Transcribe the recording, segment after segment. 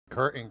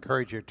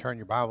Encourage you to turn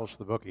your Bibles to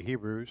the book of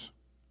Hebrews.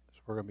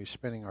 So we're going to be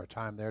spending our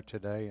time there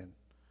today,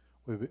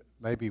 and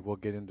maybe we'll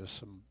get into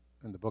some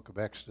in the book of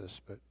Exodus,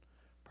 but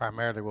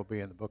primarily we'll be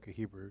in the book of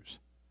Hebrews.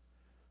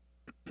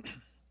 It's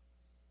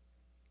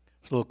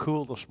a little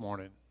cool this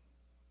morning.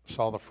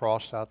 Saw the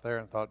frost out there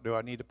and thought, do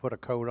I need to put a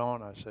coat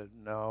on? I said,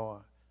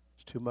 no,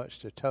 it's too much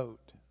to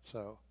tote.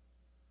 So,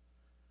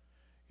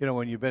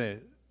 when you've been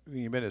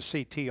a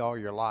CT all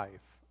your life,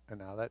 and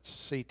now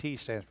that's CT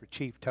stands for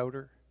Chief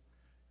Toter.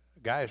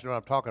 Guys know what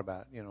I'm talking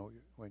about.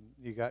 When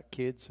you got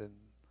kids and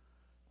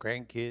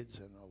grandkids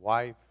and a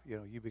wife,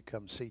 you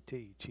become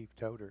CT, Chief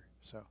Toter.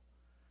 So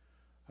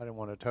I didn't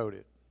want to tote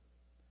it.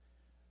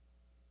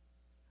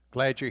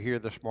 Glad you're here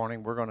this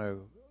morning. We're going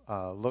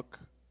to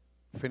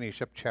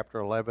finish up chapter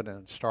 11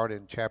 and start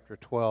in chapter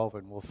 12,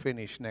 and we'll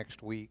finish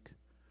next week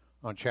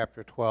on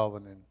chapter 12,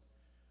 and then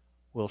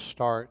we'll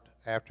start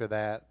after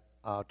that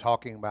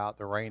talking about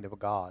the reign of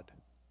God.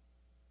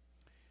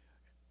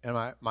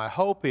 And my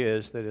hope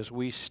is that as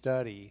we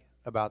study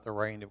about the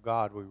reign of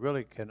God, we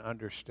really can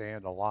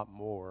understand a lot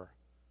more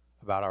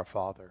about our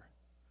Father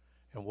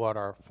and what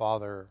our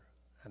Father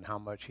and how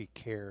much He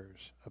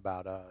cares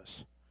about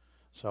us.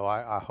 So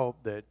I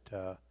hope that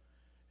that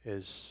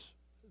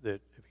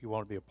if you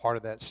want to be a part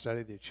of that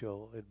study, that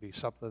it'd be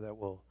something that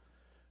will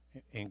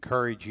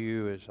encourage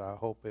you, as I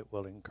hope it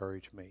will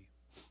encourage me.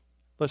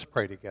 Let's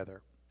pray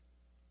together.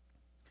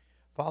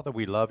 Father,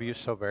 we love you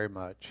so very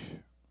much.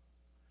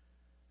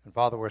 And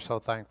Father, we're so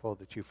thankful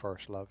that you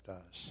first loved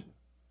us,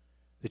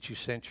 that you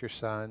sent your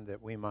Son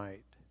that we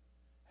might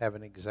have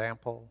an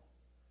example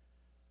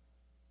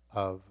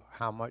of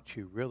how much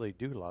you really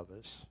do love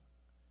us,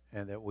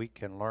 and that we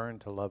can learn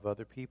to love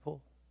other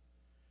people,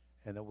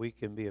 and that we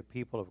can be a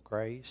people of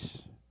grace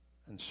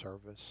and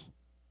service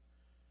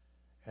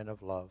and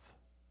of love.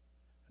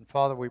 And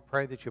Father, we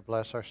pray that you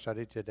bless our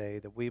study today,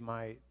 that we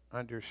might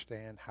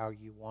understand how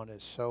you want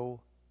us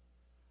so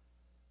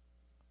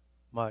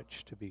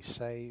much to be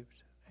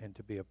saved and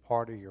to be a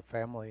part of your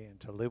family and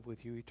to live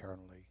with you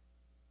eternally.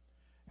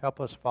 Help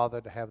us,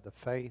 Father, to have the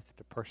faith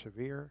to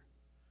persevere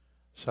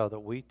so that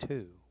we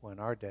too, when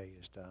our day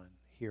is done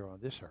here on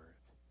this earth,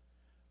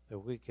 that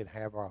we can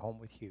have our home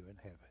with you in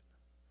heaven.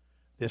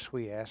 This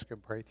we ask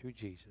and pray through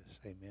Jesus.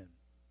 Amen.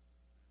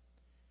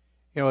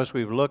 As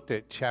we've looked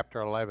at chapter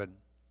 11,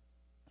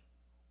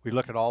 we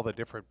look at all the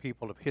different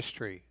people of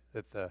history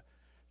that the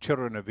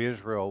children of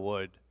Israel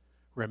would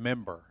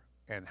remember,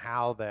 and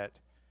how that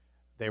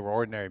they were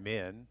ordinary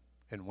men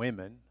and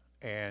women,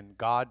 and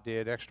God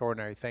did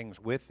extraordinary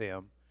things with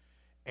them,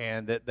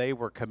 and that they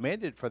were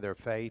commended for their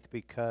faith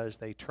because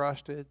they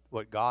trusted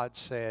what God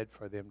said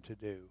for them to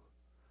do.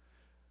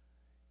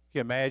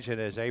 You imagine,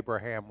 as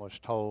Abraham was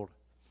told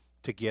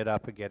to get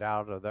up and get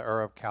out of the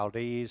Ur of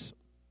Chaldees,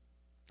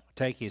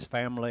 take his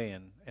family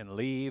and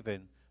leave,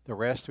 and the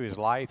rest of his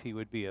life he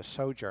would be a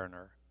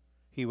sojourner.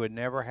 He would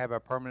never have a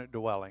permanent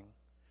dwelling.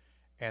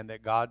 And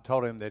that God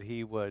told him that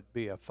he would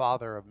be a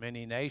father of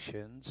many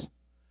nations,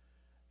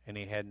 and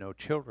he had no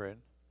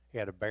children. He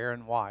had a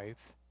barren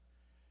wife.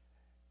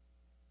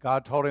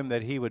 God told him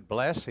that he would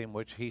bless him,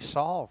 which he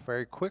saw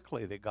very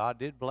quickly that God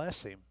did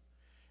bless him.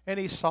 And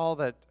he saw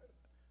that,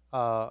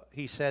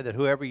 he said that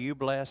whoever you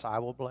bless, I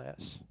will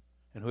bless,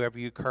 and whoever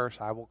you curse,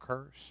 I will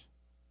curse.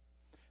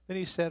 Then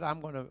he said,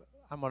 I'm going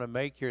to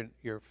make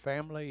your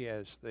family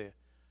as the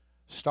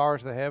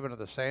stars of the heaven or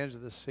the sands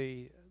of the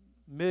sea,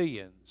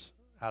 millions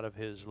out of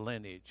his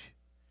lineage.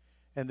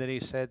 And then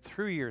he said,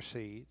 through your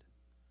seed,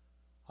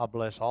 I'll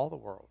bless all the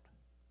world.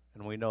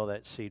 And we know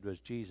that seed was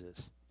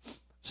Jesus.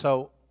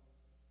 So,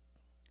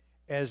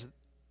 as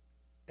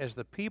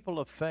the people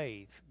of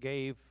faith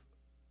gave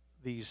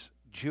these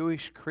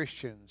Jewish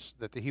Christians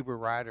that the Hebrew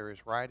writer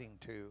is writing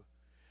to,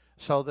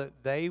 so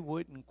that they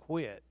wouldn't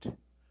quit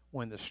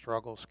when the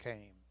struggles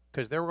came,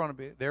 because they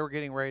were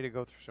getting ready to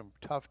go through some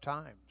tough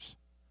times.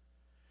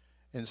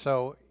 And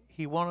so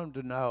he wanted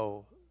them to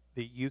know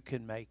that you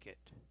can make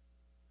it.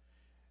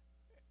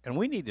 And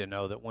we need to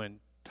know that when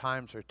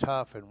times are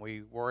tough and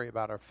we worry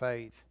about our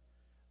faith,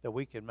 that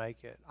we can make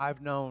it.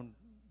 I've known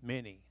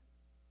many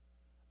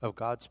of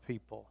God's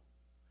people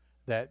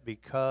that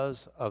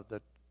because of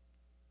the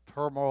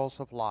turmoils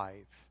of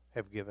life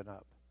have given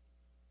up,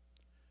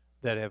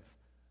 that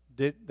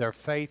their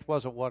faith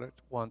wasn't what it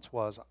once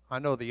was. I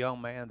know the young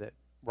man that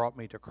brought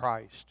me to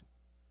Christ,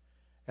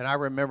 and I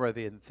remember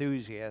the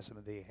enthusiasm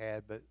that he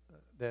had, but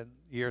then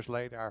years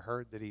later I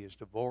heard that he is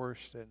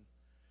divorced and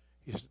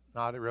he's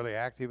not really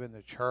active in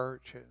the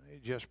church, and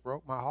it just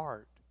broke my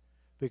heart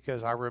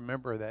because I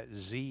remember that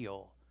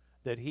zeal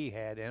that he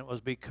had, and it was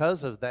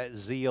because of that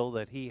zeal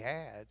that he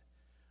had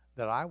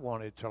that I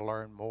wanted to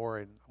learn more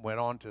and went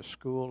on to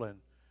school and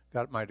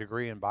got my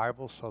degree in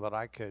Bible so that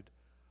I could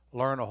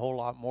learn a whole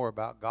lot more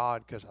about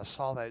God, because I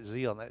saw that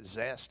zeal and that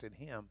zest in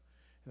him,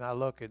 and I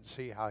look and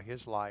see how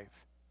his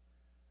life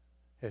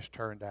has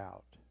turned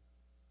out.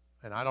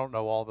 And I don't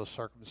know all the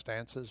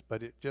circumstances,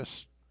 but it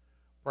just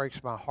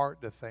breaks my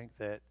heart to think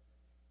that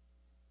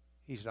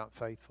he's not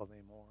faithful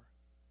anymore.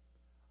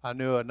 I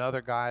knew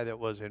another guy that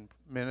was in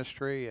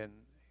ministry, and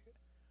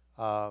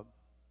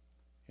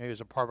He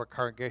was a part of a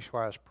congregation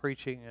where I was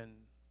preaching, and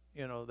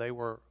they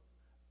were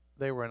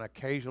an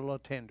occasional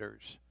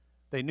attenders.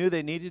 They knew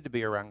they needed to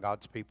be around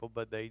God's people,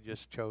 but they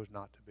just chose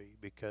not to be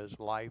because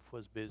life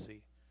was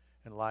busy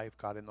and life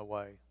got in the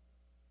way.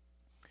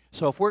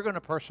 So if we're going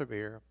to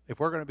persevere, if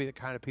we're going to be the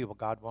kind of people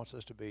God wants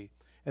us to be,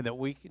 and that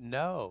we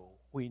know,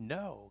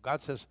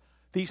 God says,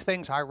 these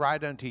things I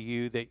write unto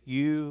you that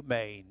you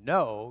may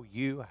know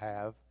you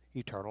have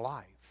eternal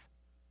life.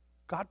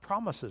 God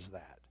promises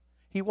that.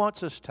 He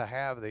wants us to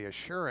have the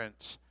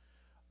assurance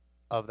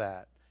of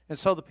that. And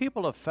so the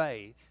people of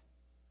faith,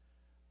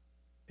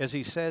 as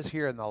he says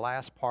here in the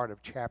last part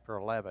of chapter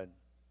 11,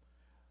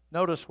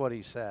 notice what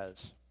he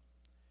says.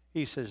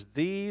 He says,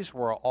 these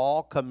were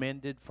all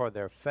commended for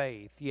their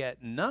faith, yet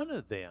none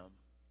of them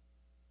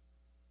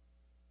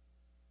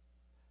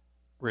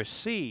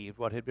received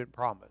what had been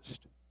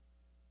promised.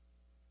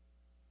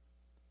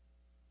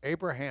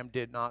 Abraham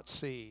did not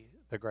see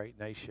the great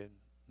nation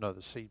nor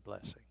the seed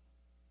blessing,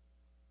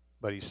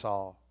 but he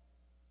saw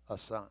a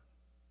son.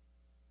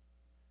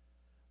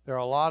 There are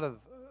a lot of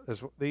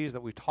these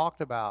that we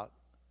talked about.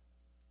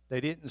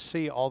 They didn't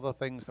see all the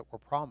things that were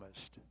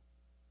promised.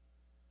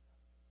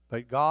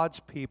 But God's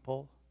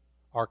people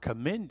are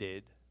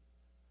commended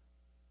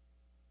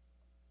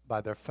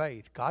by their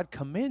faith. God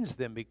commends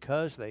them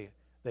because they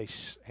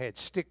had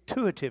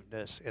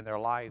stick-to-itiveness in their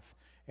life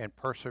and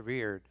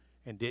persevered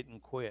and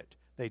didn't quit.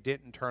 They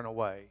didn't turn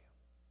away.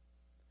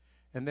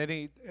 And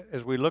then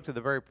as we looked at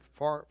the very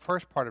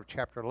first part of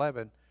chapter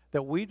 11,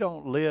 that we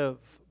don't live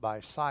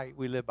by sight,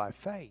 we live by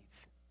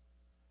faith.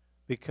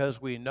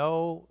 Because we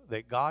know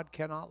that God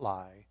cannot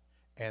lie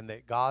and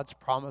that God's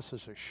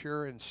promises are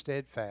sure and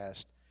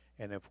steadfast.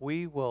 And if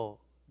we will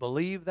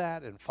believe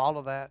that and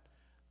follow that,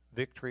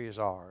 victory is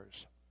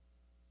ours.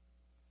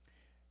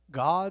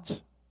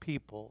 God's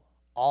people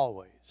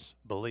always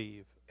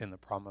believe in the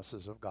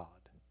promises of God.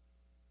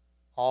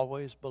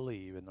 Always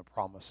believe in the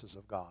promises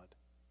of God.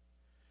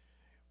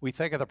 We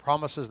think of the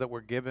promises that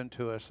were given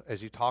to us,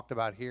 as he talked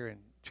about here in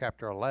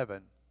chapter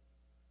 11.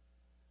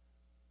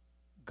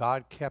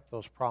 God kept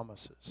those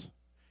promises.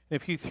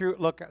 And if you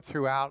look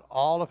throughout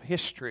all of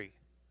history,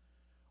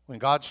 when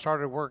God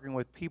started working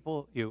with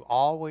people, you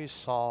always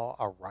saw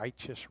a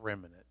righteous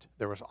remnant.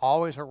 There was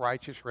always a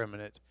righteous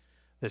remnant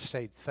that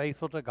stayed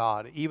faithful to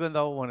God, even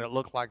though when it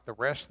looked like the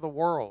rest of the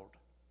world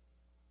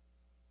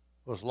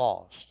was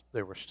lost,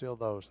 there were still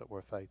those that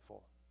were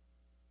faithful.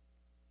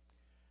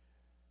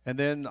 And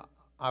then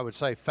I would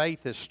say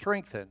faith is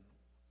strengthened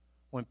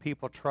when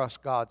people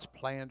trust God's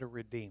plan to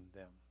redeem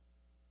them.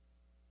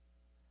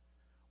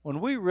 When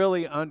we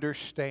really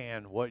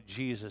understand what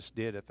Jesus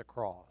did at the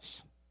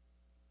cross,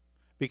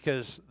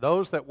 because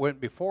those that went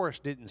before us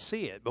didn't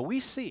see it, but we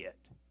see it.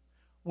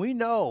 We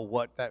know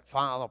what that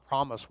final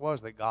promise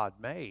was that God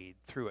made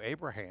through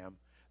Abraham,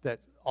 that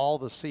all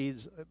the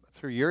seeds,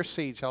 through your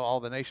seed shall all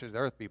the nations of the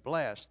earth be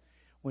blessed.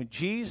 When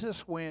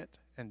Jesus went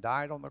and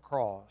died on the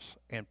cross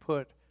and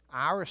put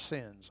our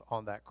sins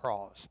on that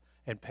cross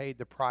and paid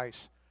the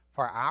price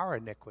for our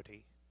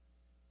iniquity,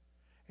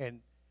 and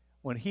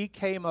when he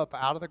came up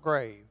out of the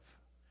grave,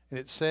 and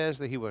it says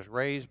that he was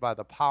raised by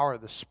the power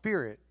of the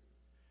Spirit,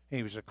 and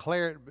he was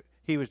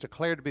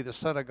declared to be the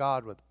Son of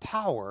God with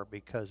power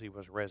because he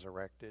was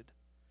resurrected.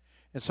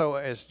 And so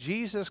as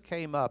Jesus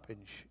came up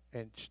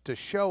and to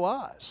show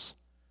us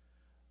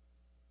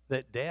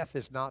that death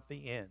is not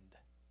the end,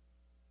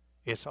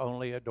 it's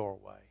only a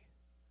doorway,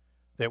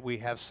 that we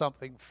have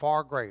something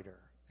far greater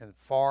and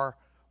far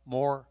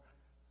more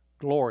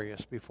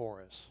glorious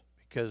before us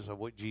because of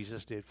what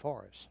Jesus did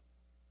for us.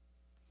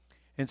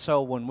 And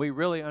so when we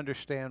really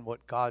understand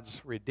what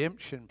God's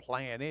redemption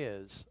plan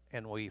is,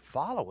 and we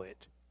follow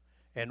it,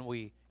 and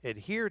we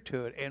adhere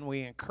to it, and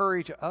we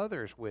encourage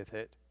others with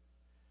it,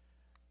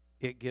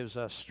 it gives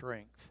us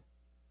strength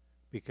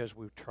because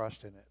we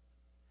trust in it.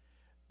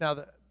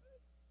 Now,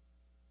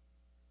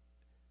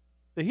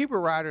 the Hebrew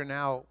writer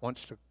now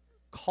wants to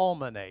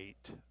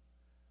culminate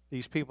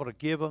these people, to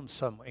give them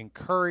some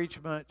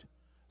encouragement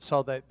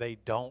so that they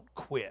don't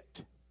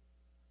quit.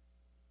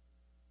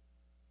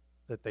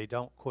 That they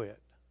don't quit.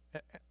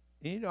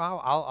 You know,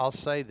 I'll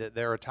say that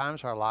there are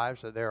times in our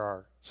lives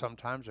that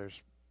sometimes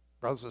there's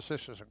brothers and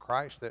sisters in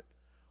Christ that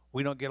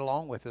we don't get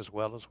along with as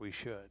well as we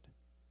should.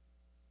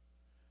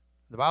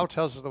 The Bible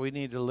tells us that we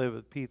need to live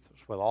at peace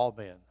with all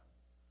men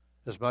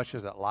as much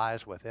as that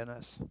lies within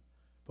us.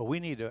 But we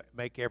need to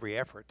make every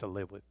effort to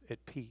live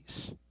at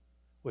peace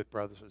with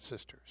brothers and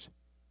sisters.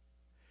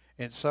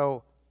 And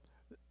so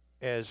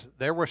as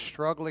they were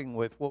struggling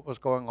with what was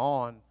going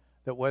on,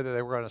 that whether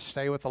they were going to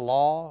stay with the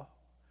law,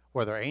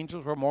 whether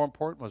angels were more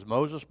important, was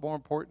Moses more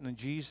important than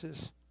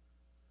Jesus?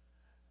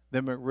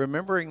 Then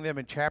remembering them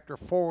in chapter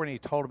 4 when he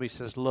told them, he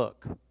says,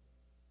 look,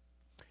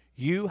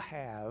 you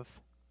have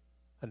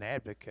an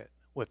advocate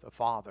with the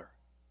Father.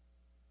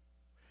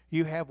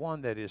 You have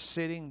one that is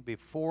sitting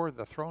before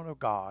the throne of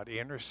God,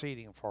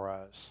 interceding for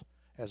us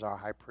as our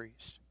high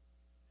priest.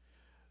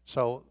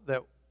 So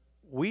that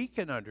we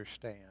can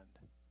understand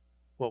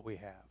what we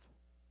have.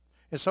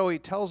 And so he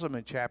tells them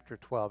in chapter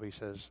 12, he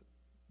says,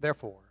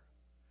 Therefore,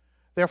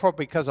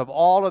 because of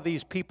all of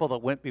these people that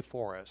went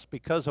before us,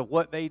 because of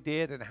what they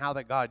did and how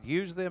that God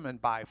used them, and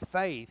by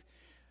faith,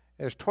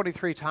 there's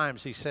 23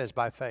 times he says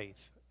by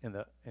faith in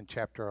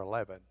chapter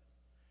 11.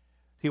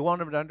 He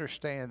wanted them to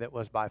understand that it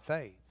was by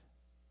faith.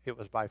 It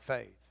was by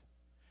faith.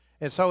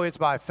 And so it's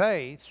by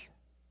faith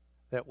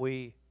that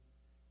we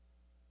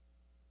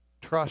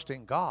trust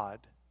in God,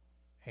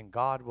 and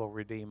God will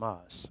redeem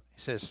us.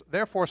 He says,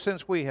 therefore,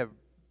 since we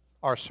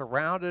are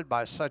surrounded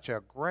by such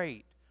a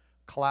great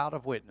cloud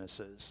of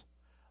witnesses,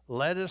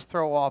 let us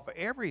throw off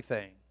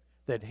everything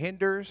that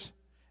hinders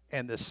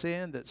and the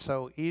sin that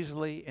so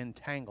easily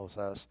entangles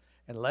us,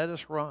 and let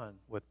us run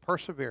with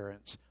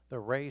perseverance the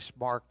race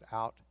marked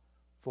out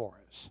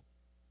for us.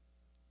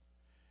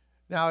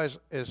 Now,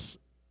 as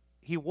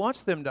he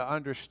wants them to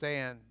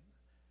understand,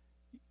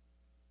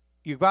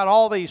 you've got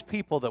all these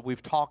people that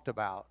we've talked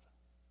about,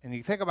 and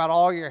you think about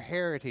all your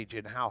heritage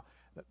and how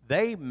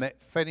they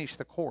finished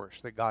the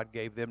course that God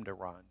gave them to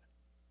run.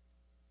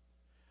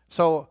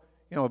 So,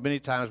 many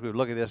times we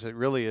look at this, it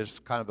really is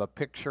kind of a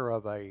picture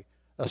of a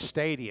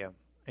stadium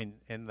in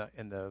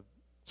the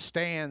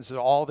stands of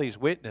all these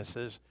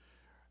witnesses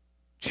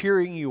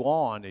cheering you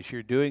on as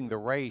you're doing the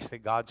race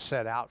that God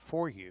set out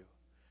for you.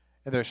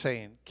 And they're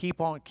saying, keep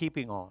on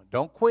keeping on.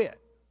 Don't quit.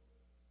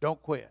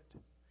 Don't quit.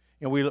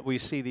 We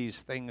see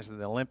these things in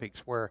the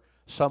Olympics where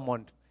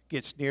someone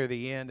gets near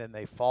the end and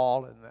they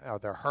fall or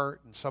they're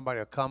hurt, and somebody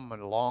will come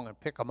along and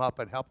pick them up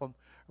and help them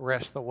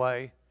rest the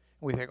way.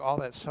 We think, oh,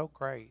 that's so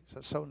great.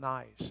 That's so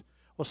nice.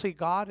 Well, see,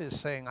 God is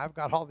saying, I've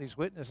got all these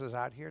witnesses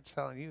out here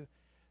telling you,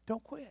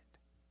 don't quit.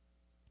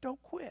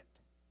 Don't quit.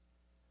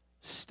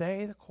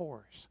 Stay the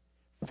course.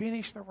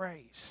 Finish the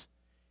race.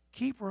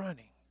 Keep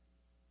running.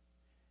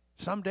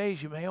 Some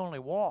days you may only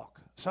walk.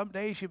 Some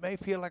days you may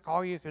feel like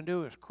all you can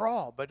do is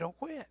crawl, but don't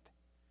quit.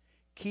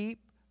 Keep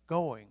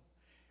going.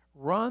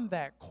 Run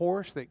that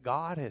course that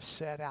God has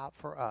set out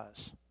for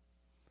us.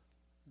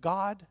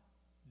 God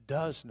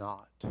does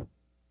not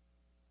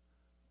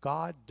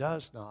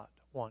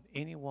want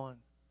anyone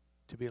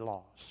to be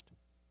lost.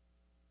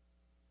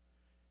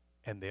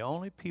 And the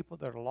only people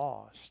that are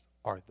lost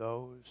are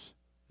those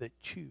that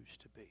choose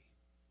to be.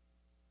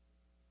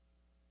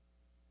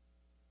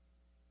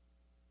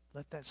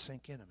 Let that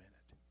sink in a minute.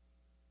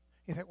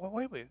 You think, well,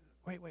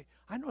 wait.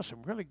 I know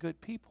some really good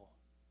people.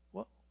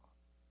 Well,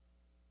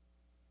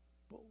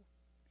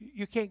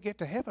 you can't get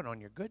to heaven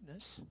on your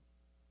goodness.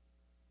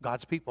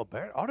 God's people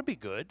ought to be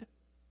good.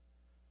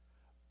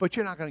 But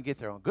you're not going to get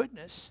there on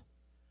goodness.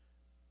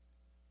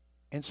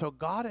 And so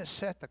God has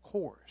set the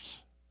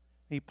course.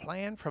 He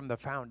planned from the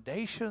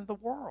foundation of the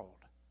world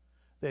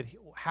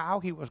how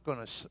he was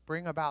going to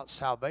bring about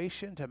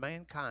salvation to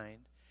mankind.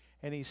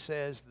 And he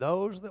says,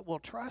 those that will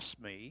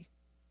trust me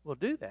will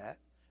do that,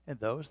 and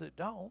those that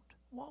don't,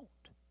 won't.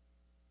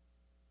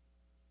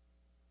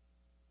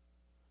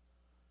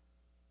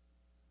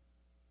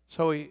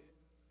 So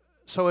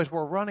as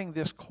we're running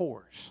this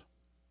course,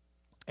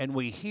 and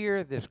we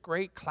hear this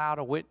great cloud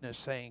of witness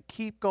saying,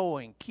 keep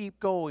going, keep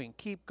going,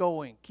 keep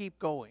going, keep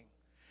going.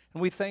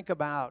 And we think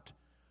about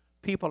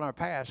people in our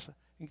past.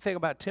 You think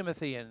about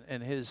Timothy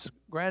and his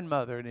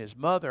grandmother and his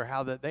mother,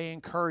 how that they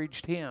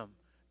encouraged him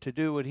to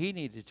do what he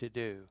needed to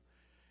do.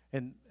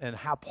 And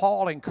how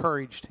Paul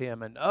encouraged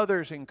him and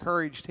others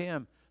encouraged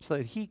him so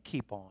that he'd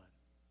keep on.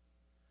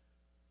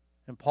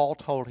 And Paul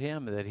told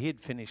him that he had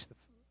finished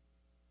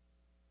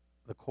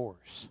the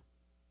course.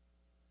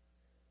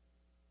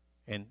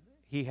 And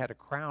he had a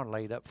crown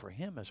laid up for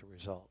him as a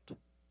result.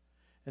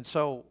 And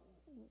so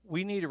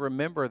we need to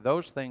remember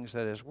those things,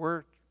 that as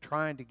we're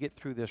trying to get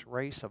through this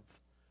race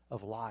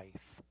of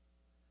life,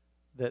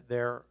 that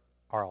there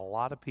are a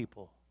lot of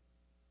people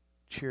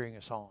cheering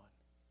us on.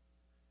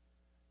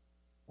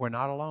 We're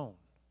not alone.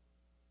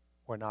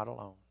 We're not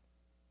alone.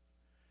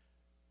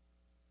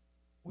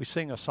 We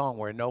sing a song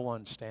where no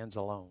one stands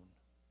alone.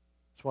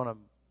 It's one of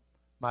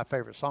my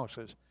favorite songs.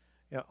 It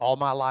says, all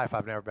my life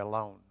I've never been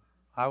alone.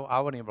 I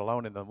wasn't even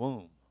alone in the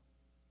womb.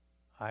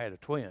 I had a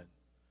twin.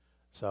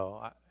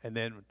 And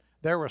then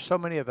there were so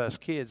many of us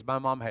kids. My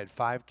mom had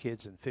 5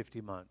 kids in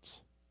 50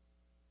 months.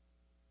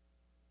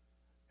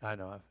 I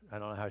don't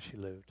know how she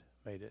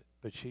made it,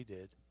 but she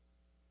did.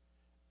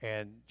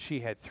 And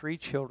she had 3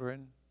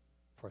 children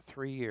for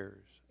 3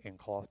 years in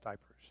cloth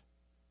diapers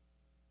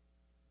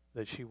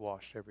that she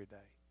washed every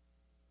day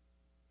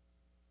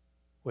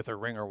with a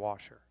wringer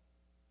washer.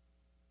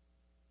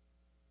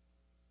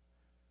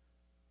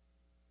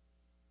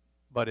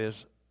 But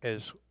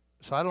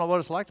so I don't know what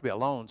it's like to be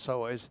alone.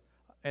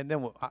 And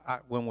then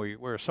when we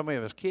were so many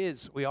of us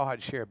kids, we all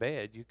had to share a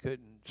bed. You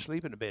couldn't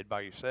sleep in a bed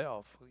by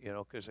yourself,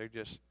 because there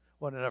just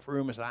wasn't enough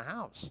room in the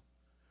house.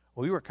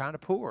 We were kind of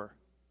poor.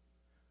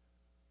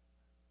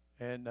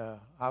 And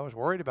I was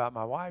worried about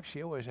my wife.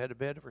 She always had a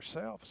bed of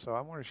herself. So I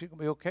wondered if she's going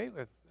to be okay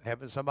with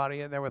having somebody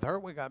in there with her.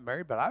 We got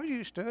married, but I was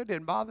used to it. It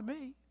didn't bother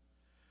me.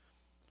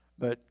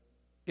 But,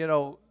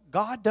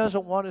 God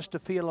doesn't want us to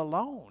feel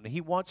alone. He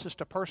wants us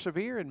to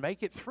persevere and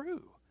make it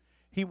through.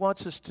 He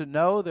wants us to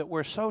know that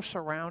we're so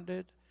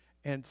surrounded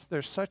And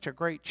there's such a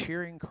great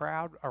cheering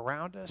crowd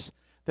around us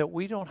that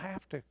we don't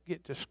have to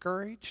get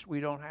discouraged.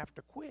 We don't have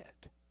to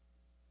quit.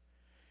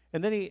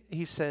 And then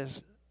he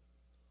says,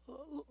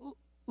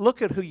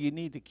 look at who you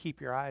need to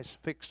keep your eyes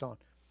fixed on.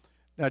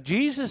 Now,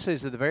 Jesus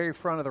is at the very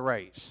front of the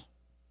race.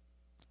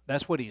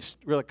 That's what he's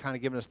really kind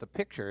of giving us the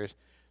picture is.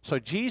 So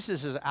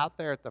Jesus is out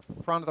there at the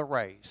front of the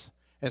race.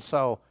 And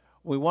so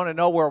we want to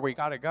know where we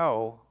got to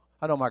go.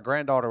 I know my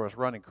granddaughter was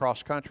running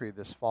cross country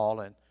this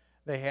fall, and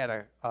they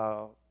had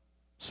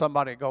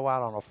somebody go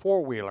out on a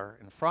four-wheeler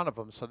in front of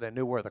them so they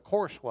knew where the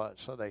course was.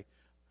 So they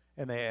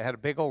had a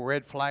big old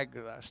red flag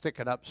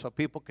sticking up so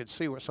people could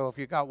see where. So if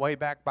you got way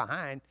back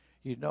behind,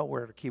 you'd know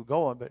where to keep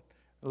going. But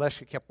unless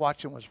you kept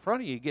watching what's in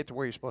front of you, you get to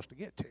where you're supposed to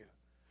get to.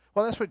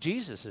 Well, that's what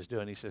Jesus is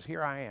doing. He says,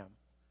 here I am.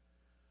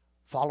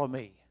 Follow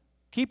me.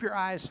 Keep your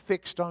eyes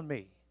fixed on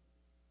me.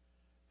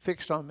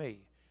 Fixed on me.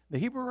 The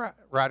Hebrew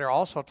writer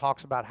also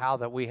talks about how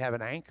that we have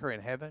an anchor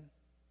in heaven.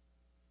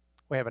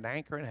 We have an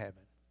anchor in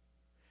heaven.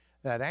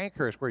 That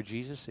anchor is where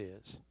Jesus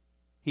is.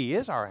 He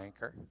is our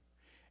anchor.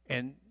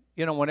 And,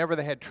 you know, whenever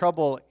they had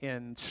trouble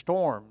in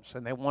storms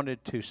and they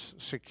wanted to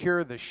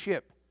secure the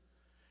ship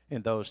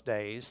in those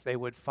days, they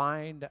would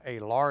find a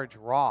large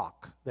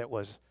rock that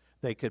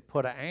they could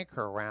put an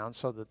anchor around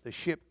so that the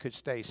ship could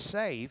stay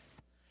safe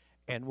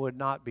and would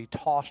not be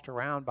tossed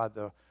around by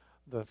the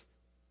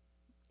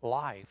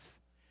life.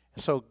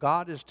 So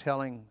God is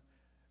telling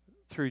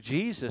through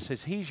Jesus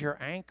is He's your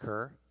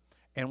anchor,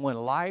 and when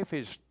life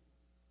is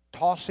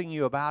tossing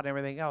you about and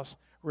everything else,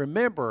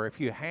 remember,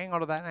 if you hang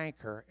onto that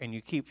anchor and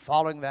you keep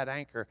following that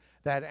anchor,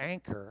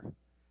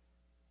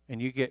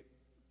 and you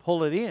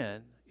pull it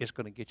in, it's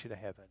going to get you to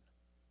heaven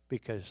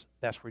because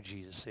that's where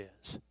Jesus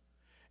is.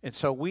 And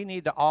so we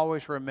need to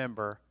always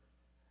remember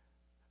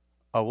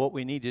what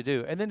we need to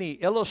do. And then he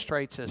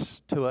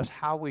illustrates to us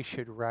how we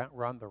should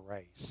run the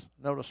race.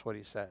 Notice what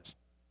he says.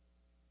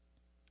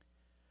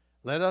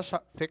 Let us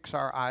fix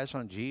our eyes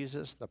on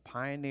Jesus, the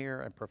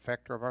pioneer and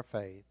perfecter of our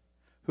faith,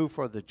 who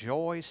for the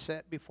joy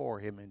set before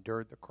him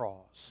endured the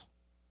cross.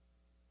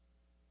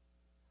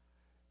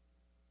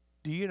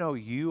 Do you know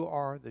you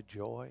are the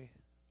joy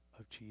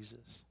of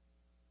Jesus?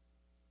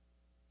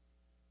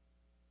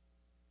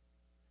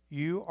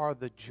 You are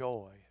the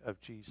joy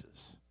of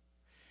Jesus.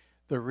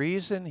 The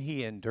reason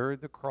he endured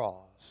the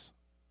cross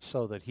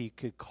so that he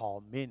could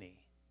call many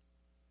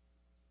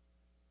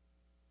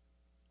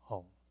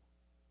home.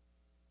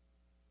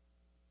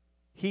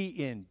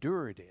 He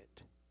endured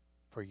it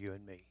for you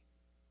and me.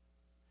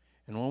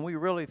 And when we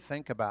really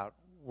think about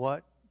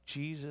what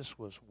Jesus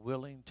was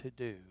willing to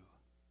do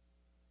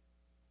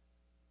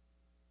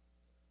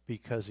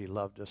because he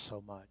loved us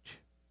so much.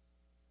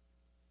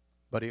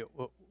 But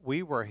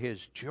we were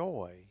his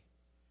joy,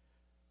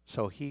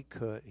 so he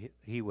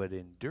would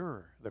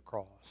endure the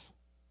cross.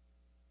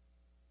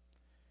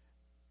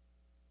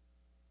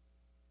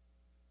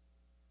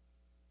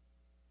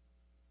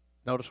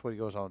 Notice what he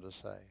goes on to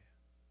say.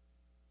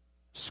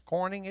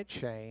 Scorning its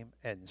shame,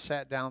 and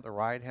sat down at the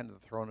right hand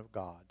of the throne of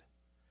God.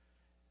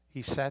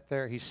 He sat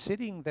there, he's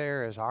sitting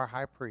there as our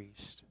high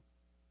priest.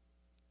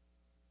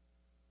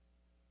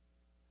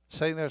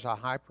 Sitting there as a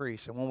high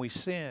priest, and when we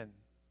sin,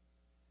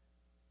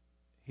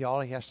 all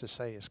he has to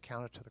say is,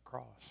 count it to the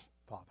cross,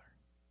 Father.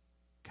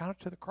 Count it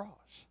to the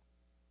cross.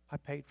 I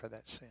paid for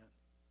that sin.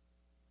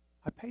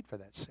 I paid for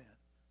that sin.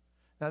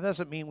 Now, that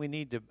doesn't mean we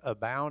need to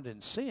abound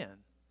in sin,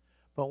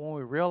 but when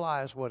we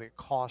realize what it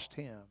cost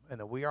him and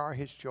that we are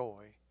his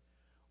joy,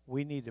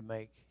 we need to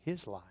make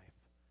his life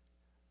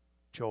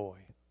joy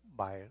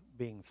by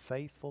being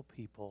faithful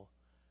people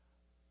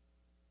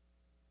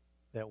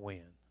that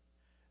win.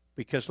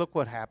 Because look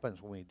what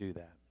happens when we do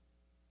that.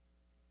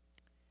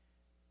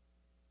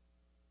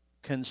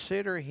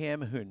 Consider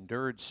him who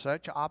endured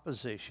such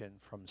opposition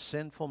from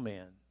sinful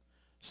men,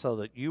 so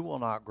that you will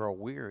not grow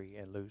weary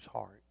and lose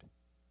heart.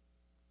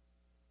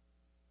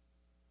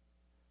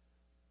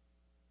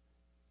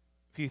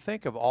 If you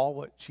think of all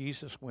what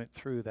Jesus went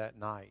through that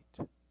night,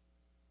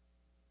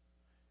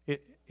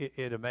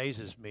 it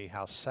amazes me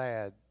how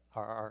sad,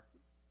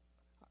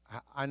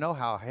 I know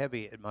how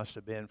heavy it must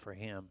have been for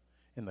him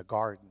in the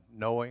garden,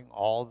 knowing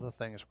all the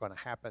things were going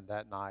to happen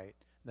that night.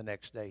 The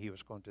next day he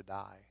was going to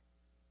die.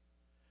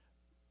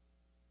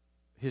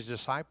 His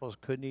disciples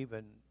couldn't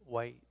even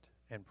wait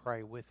and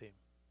pray with him.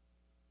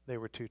 They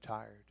were too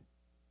tired.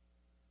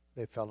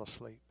 They fell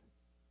asleep.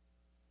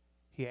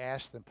 He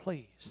asked them,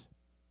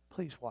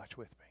 please watch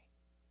with me.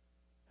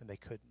 And they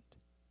couldn't.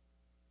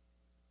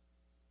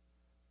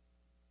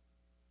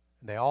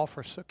 And they all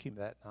forsook him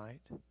that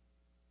night.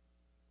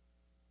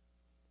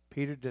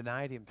 Peter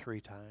denied him 3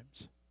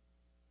 times.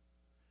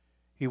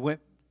 He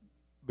went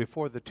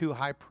before the 2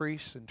 high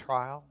priests in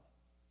trial.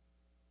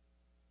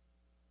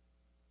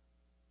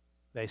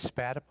 They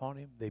spat upon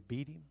him. They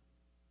beat him.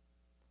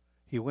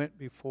 He went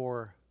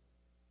before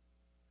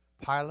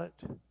Pilate.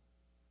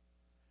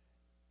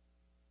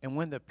 And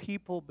when the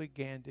people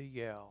began to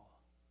yell,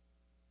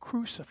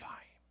 crucify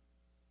him,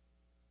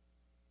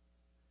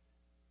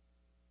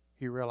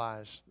 he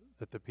realized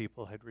that the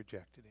people had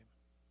rejected him.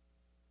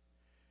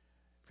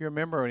 If If you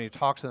remember when he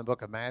talks in the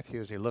book of Matthew,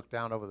 as he looked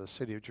down over the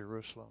city of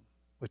Jerusalem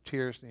with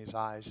tears in his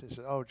eyes, he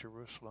said, "Oh,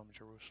 Jerusalem,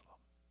 Jerusalem,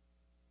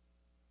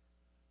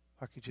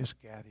 if I could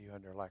just gather you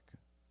under like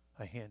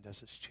a hen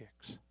does its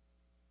chicks."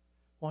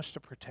 Wants to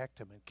protect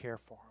them and care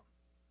for them,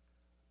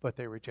 but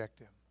they reject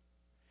him.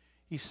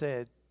 He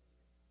said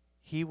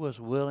he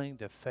was willing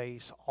to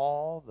face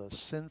all the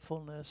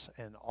sinfulness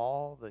and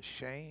all the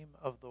shame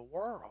of the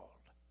world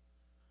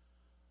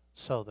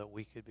so that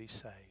we could be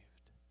saved.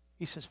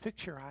 He says,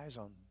 fix your eyes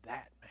on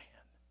that man.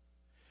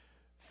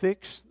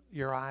 Fix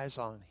your eyes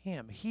on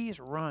him. He's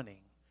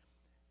running,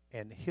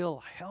 and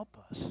he'll help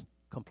us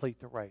complete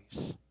the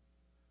race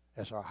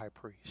as our high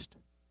priest.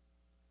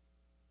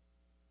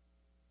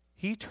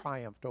 He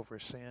triumphed over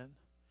sin,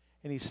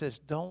 and he says,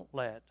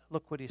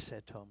 look what he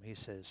said to him. He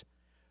says,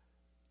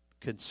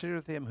 consider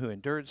them who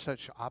endured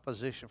such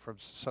opposition from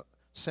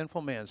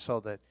sinful men so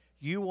that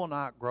you will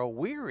not grow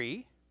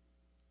weary,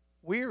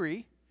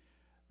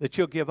 that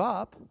you'll give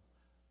up,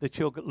 that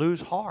you'll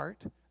lose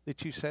heart,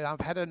 that you say,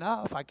 I've had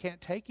enough, I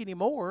can't take any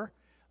more,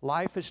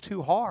 life is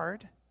too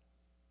hard,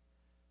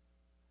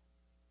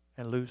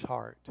 and lose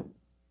heart.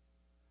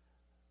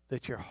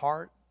 That your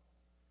heart,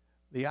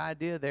 the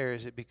idea there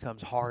is it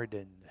becomes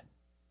hardened.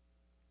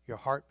 Your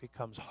heart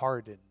becomes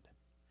hardened.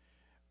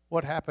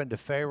 What happened to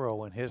Pharaoh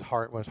when his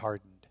heart was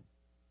hardened?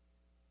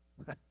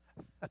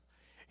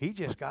 He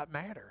just got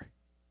madder.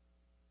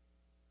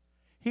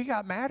 He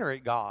got madder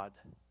at God.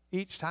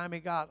 Each time he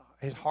got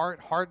his heart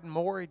hardened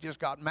more, he just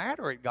got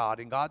madder at God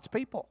and God's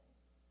people.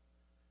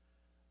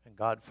 And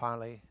God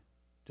finally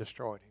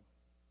destroyed him.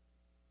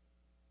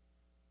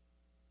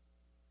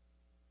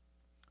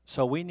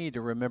 So we need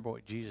to remember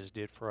what Jesus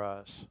did for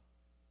us.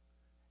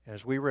 And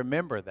as we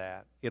remember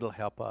that, it'll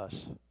help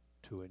us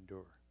to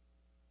endure.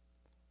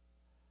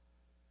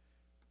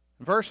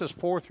 In verses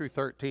 4 through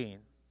 13,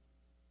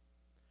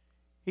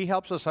 he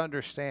helps us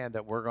understand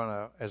that we're going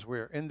to, as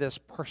we're in this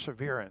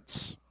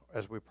perseverance,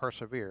 as we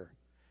persevere,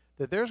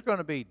 that there's going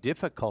to be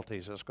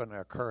difficulties that's going to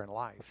occur in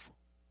life.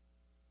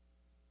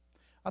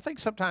 I think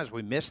sometimes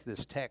we miss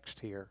this text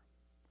here.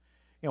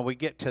 You know, we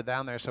get to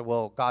down there and say,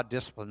 well, God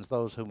disciplines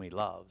those whom he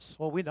loves.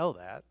 Well, we know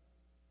that.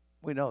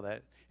 We know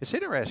that. It's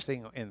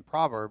interesting in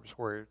Proverbs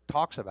where it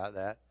talks about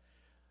that.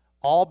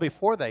 All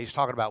before that, he's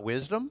talking about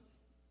wisdom,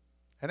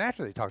 and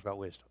after that, he talks about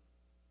wisdom.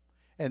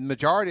 And the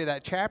majority of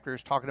that chapter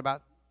is talking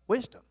about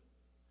wisdom.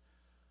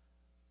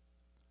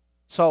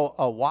 So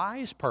a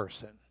wise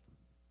person,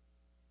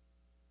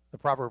 the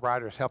proverb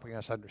writer is helping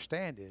us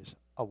understand is,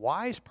 a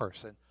wise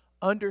person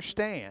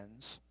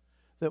understands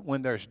that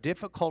when there's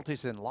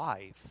difficulties in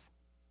life,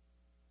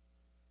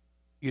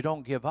 you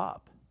don't give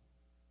up.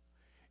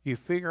 You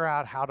figure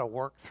out how to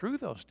work through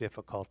those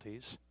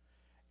difficulties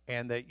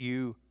and that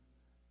you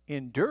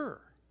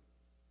endure.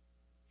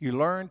 You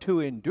learn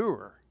to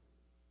endure.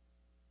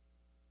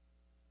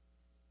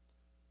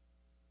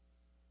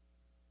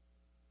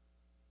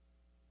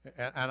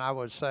 And I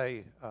would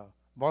say,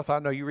 Martha, I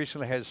know you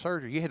recently had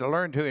surgery. You had to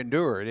learn to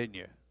endure, didn't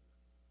you?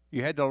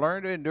 You had to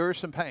learn to endure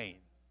some pain.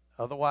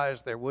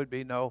 Otherwise, there would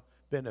be no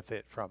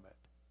benefit from it.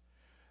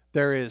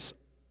 There is,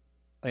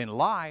 in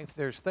life,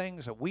 there's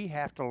things that we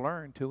have to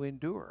learn to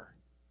endure.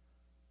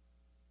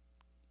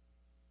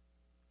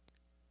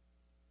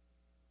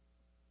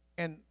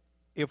 And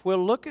if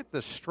we'll look at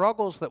the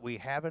struggles that we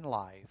have in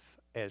life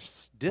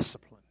as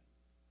discipline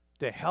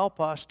to help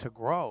us to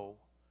grow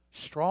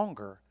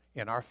stronger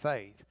in our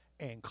faith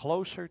and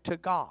closer to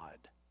God,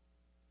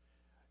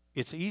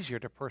 it's easier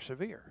to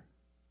persevere.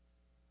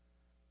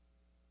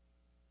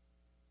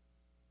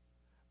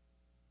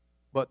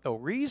 But the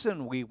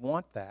reason we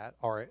want that,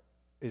 or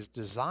is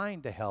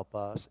designed to help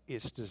us,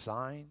 it's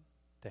designed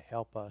to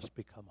help us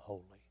become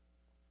holy.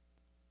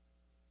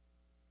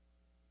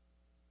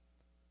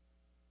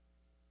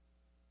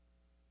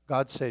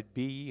 God said,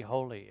 be ye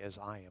holy as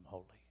I am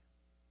holy.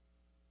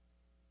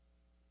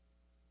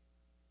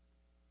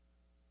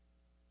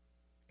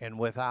 And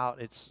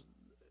without,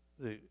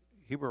 the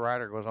Hebrew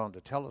writer goes on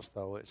to tell us,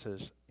 though, it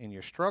says, in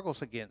your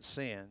struggles against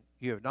sin,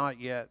 you have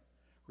not yet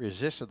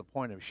resisted the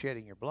point of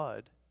shedding your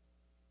blood,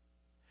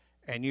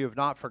 and you have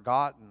not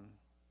forgotten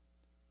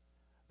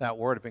that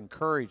word of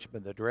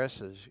encouragement that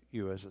addresses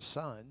you as a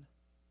son.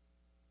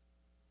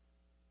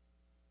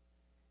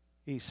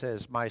 He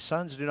says, my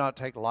sons, do not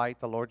take light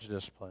the Lord's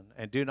discipline,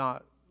 and do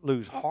not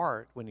lose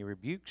heart when he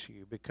rebukes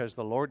you, because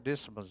the Lord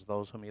disciplines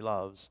those whom he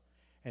loves,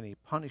 and he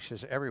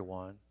punishes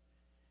everyone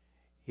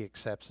he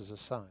accepts as a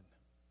son.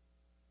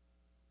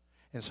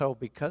 And so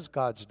because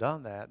God's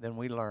done that, then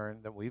we learn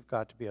that we've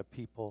got to be a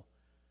people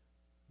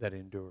that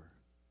endure.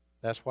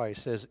 That's why he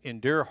says,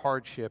 endure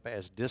hardship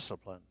as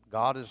discipline.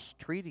 God is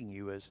treating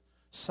you as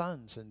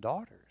sons and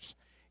daughters.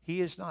 He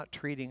is not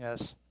treating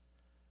us.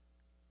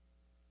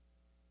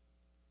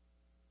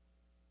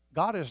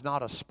 God is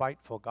not a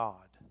spiteful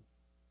God.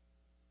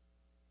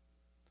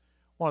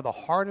 One of the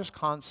hardest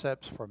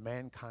concepts for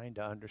mankind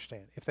to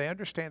understand, if they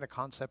understand a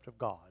concept of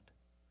God,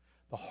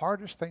 the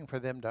hardest thing for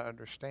them to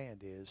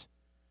understand is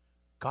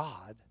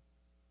God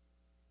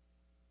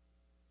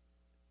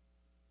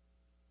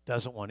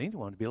doesn't want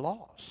anyone to be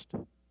lost.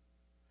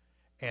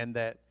 And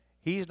that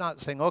he's not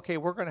saying, okay,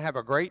 we're going to have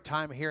a great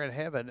time here in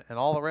heaven and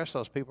all the rest of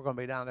those people are going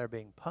to be down there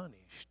being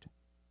punished.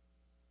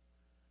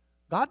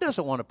 God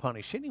doesn't want to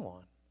punish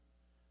anyone.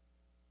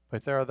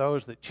 But there are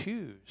those that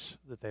choose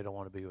that they don't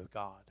want to be with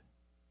God.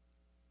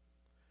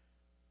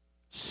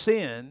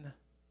 Sin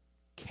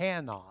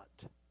cannot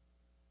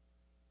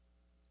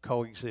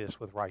coexist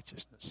with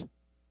righteousness.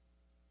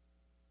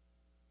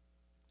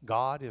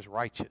 God is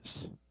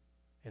righteous,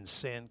 and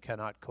sin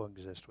cannot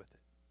coexist with it.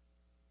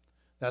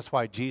 That's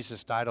why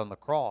Jesus died on the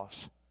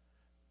cross,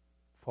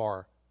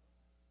 for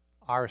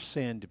our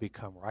sin to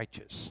become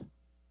righteous.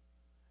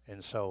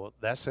 And so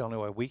that's the only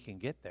way we can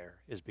get there,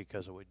 is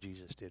because of what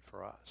Jesus did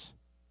for us.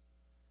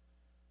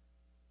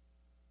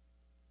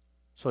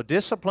 So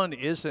discipline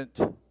isn't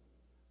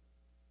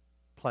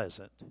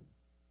pleasant.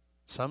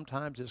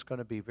 Sometimes it's going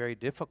to be very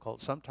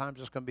difficult. Sometimes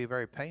it's going to be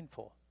very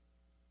painful.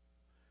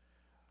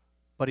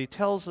 But he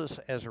tells us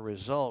as a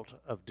result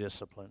of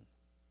discipline,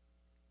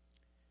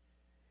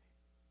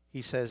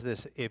 he says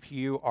this: if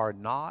you are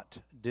not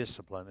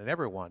disciplined, and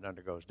everyone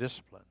undergoes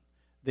discipline,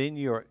 then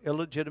you are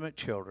illegitimate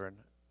children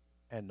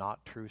and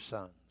not true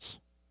sons.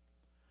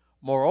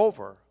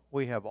 Moreover,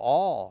 we have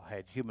all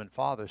had human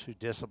fathers who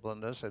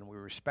disciplined us, and we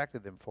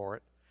respected them for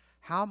it.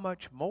 How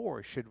much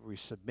more should we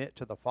submit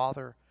to the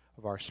Father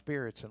of our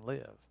spirits and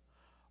live?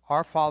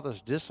 Our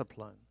fathers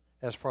disciplined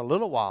as for a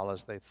little while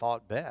as they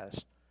thought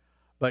best,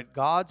 but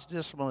God's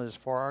discipline is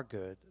for our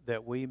good,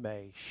 that we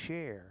may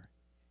share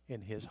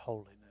in his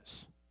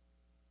holiness.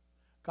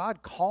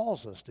 God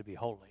calls us to be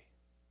holy.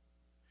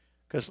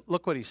 Because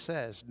look what he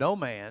says: no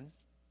man,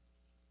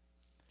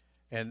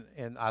 and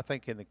I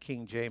think in the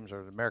King James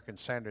or the American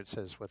Standard it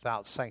says,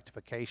 without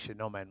sanctification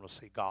no man will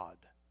see God.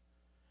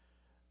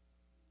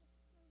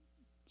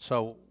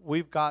 So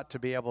we've got to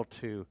be able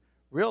to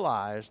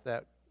realize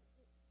that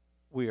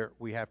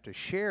we have to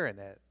share in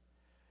it.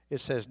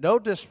 It says, no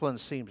discipline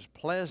seems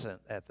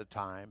pleasant at the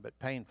time, but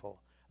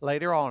painful.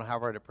 Later on,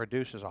 however, it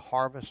produces a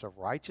harvest of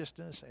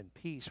righteousness and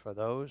peace for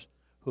those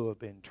who have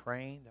been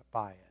trained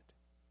by it.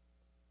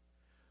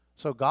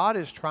 So God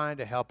is trying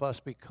to help us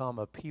become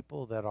a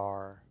people that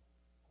are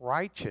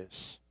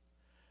righteous,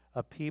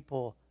 a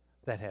people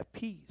that have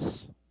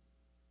peace.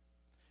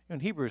 In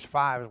Hebrews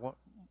 5,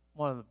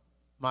 one of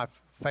my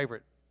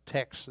favorite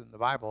texts in the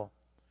Bible,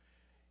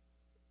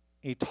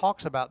 he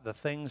talks about the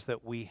things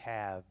that we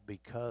have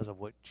because of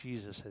what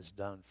Jesus has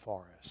done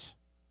for us.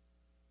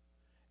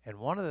 And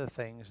one of the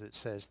things it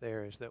says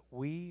there is that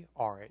we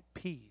are at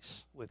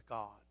peace with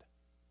God.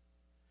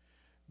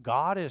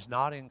 God is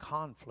not in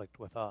conflict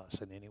with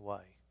us in any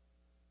way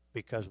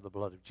because of the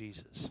blood of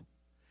Jesus.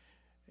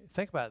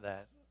 Think about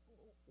that.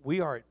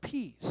 We are at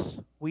peace.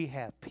 We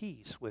have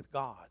peace with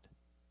God.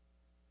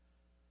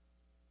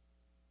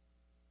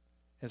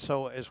 And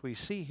so as we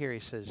see here, he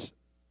says,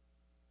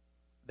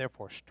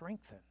 therefore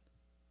strengthen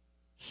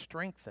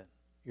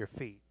your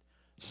feet,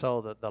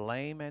 so that the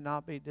lame may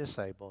not be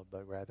disabled,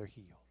 but rather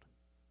healed.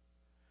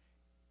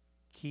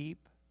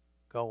 Keep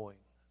going.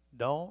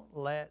 Don't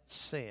let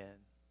sin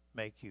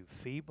make you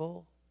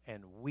feeble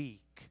and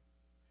weak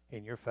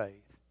in your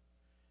faith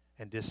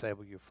and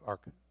disable you or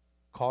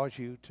cause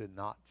you to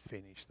not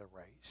finish the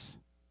race.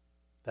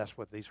 That's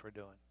what these were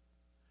doing.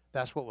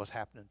 That's what was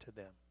happening to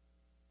them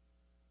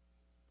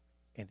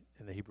in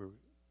the Hebrew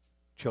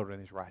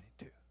children he's writing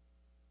to.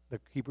 The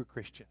Hebrew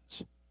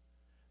Christians.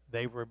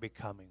 They were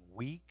becoming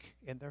weak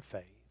in their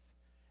faith,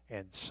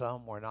 and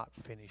some were not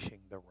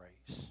finishing the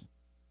race.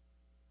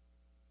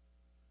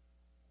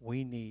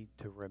 We need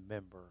to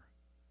remember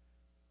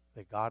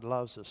that God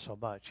loves us so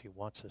much, he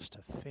wants us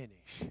to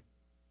finish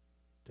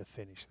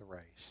the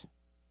race.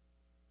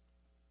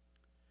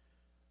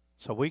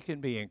 So we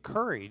can be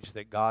encouraged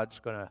that God's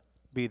going to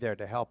be there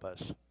to help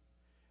us.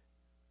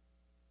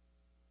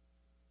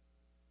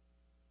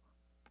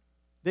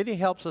 Then he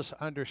helps us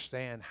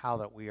understand how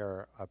that we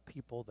are a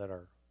people that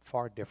are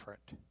far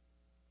different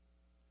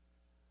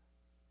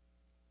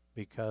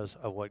because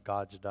of what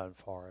God's done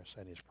for us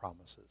and his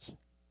promises.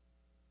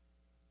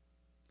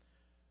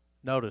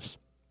 Notice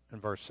in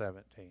verse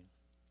 17.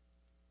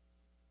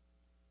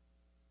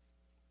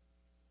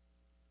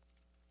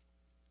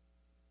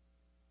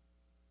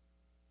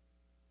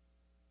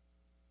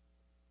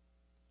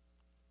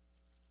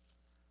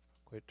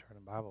 Quit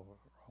turning Bible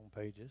wrong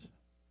pages.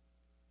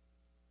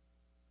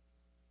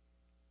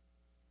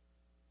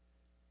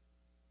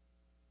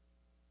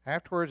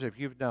 Afterwards, if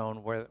you've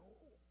known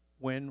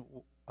when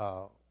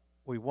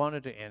we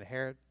wanted to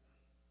inherit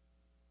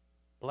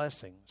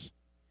blessings,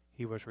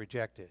 he was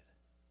rejected.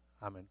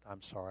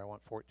 I'm sorry, I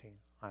want 14.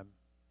 I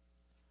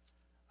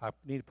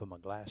need to put my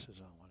glasses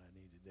on what I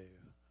need to do.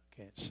 I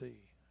can't see.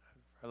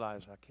 I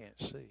realize I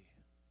can't see.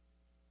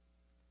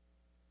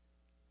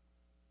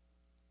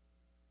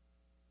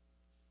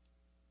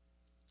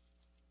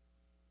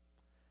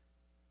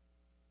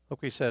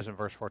 Look what he says in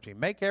verse 14.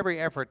 Make every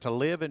effort to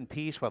live in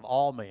peace with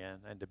all men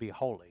and to be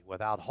holy.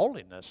 Without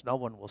holiness, no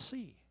one will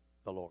see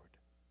the Lord.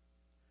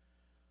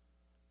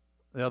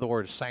 The other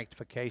word is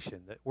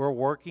sanctification. That we're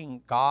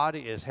working, God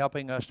is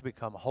helping us to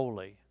become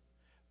holy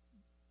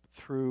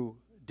through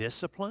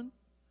discipline,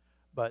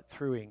 but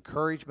through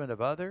encouragement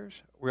of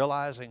others,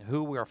 realizing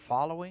who we're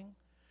following.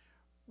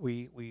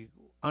 We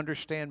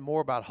understand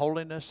more about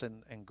holiness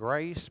and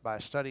grace by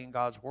studying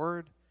God's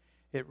Word.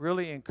 It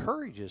really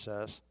encourages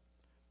us.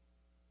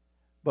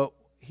 But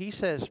he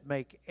says,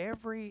 make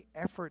every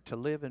effort to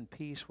live in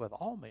peace with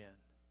all men,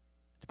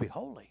 to be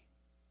holy.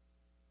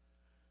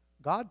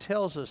 God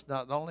tells us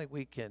not only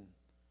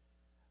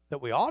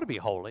that we ought to be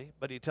holy,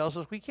 but he tells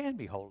us we can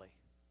be holy.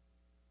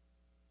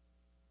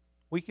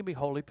 We can be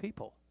holy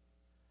people.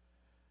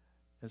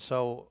 And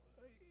so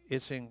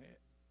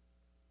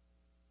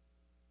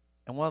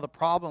and one of the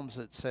problems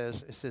it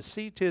says,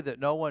 see to that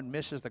no one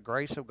misses the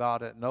grace of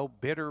God, that no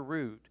bitter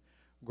root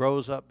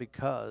grows up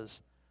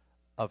because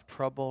of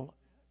trouble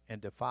and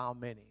defile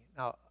many.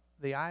 Now,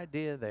 the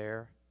idea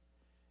there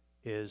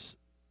is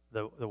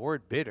the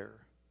word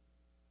bitter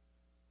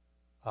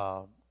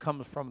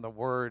comes from the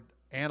word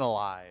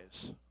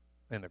analyze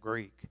in the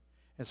Greek.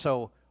 And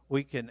so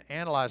we can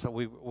analyze that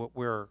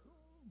we're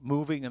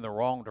moving in the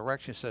wrong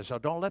direction. It says, so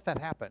don't let that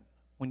happen.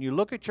 When you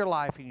look at your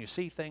life and you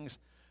see things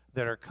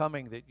that are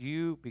coming, that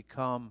you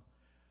become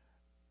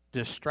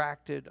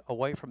distracted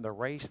away from the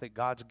race that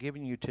God's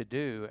given you to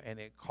do, and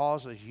it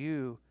causes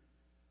you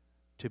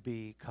to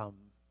become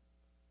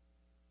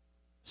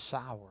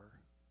sour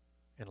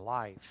in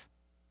life.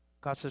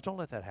 God says, don't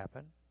let that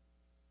happen.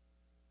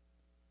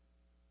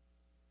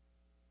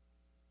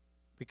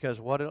 Because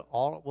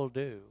all it will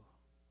do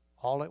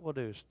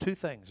is two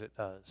things it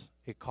does.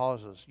 It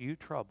causes you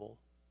trouble.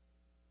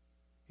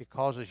 It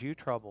causes you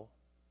trouble.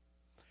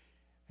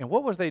 And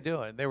what was they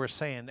doing? They were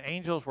saying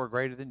angels were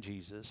greater than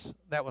Jesus.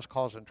 That was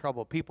causing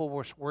trouble. People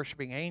were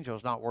worshiping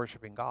angels, not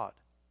worshiping God.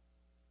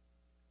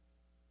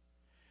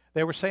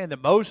 They were saying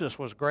that Moses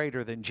was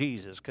greater than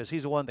Jesus because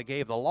he's the one that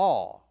gave the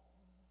law.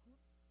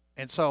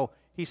 And so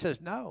he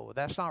says, no,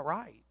 that's not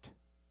right.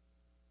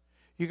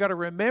 You got to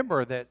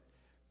remember that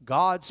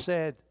God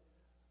said,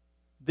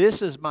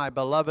 this is my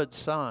beloved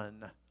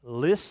Son.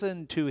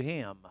 Listen to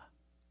him.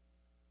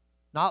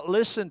 Not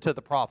listen to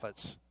the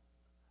prophets.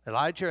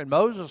 Elijah and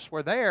Moses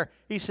were there.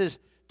 He said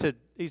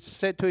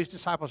to his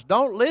disciples,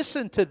 don't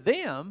listen to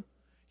them.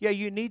 Yeah,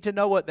 you need to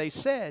know what they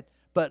said,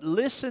 but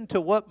listen to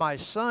what my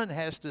Son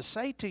has to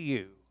say to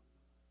you.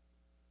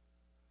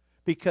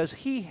 Because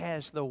he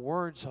has the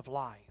words of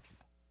life.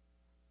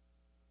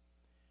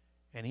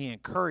 And he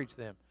encouraged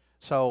them.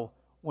 So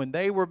when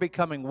they were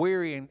becoming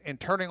weary and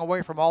turning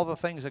away from all the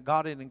things that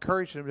God had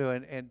encouraged them to do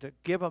and to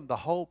give them the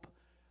hope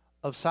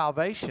of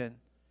salvation,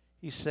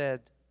 he said,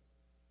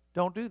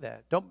 don't do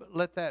that. Don't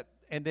let that,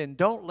 and then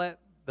don't let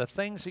the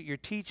things that you're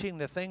teaching,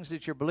 the things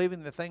that you're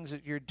believing, the things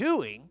that you're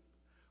doing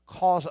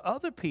cause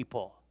other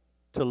people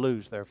to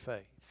lose their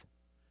faith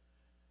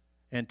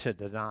and to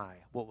deny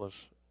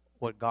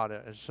what God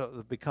has,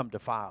 so become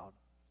defiled.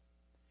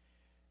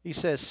 He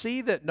says,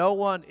 see that no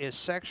one is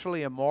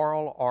sexually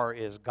immoral or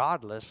is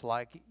godless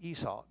like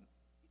Esau.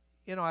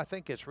 You know, I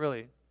think it's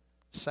really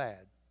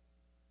sad.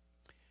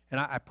 And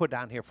I put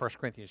down here 1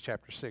 Corinthians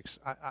chapter 6.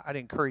 I'd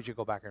encourage you to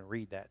go back and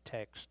read that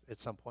text at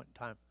some point in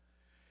time.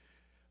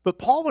 But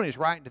Paul, when he's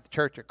writing to the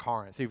church at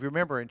Corinth, if you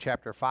remember in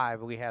chapter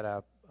 5, we had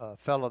a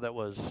fellow that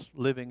was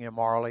living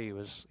immorally.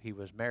 He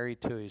was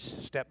married to his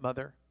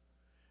stepmother.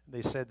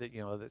 They said that,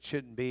 that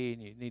shouldn't be,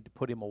 and you need to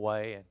put him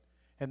away.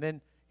 And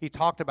then he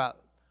talked about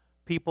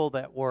people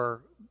that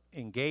were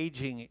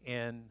engaging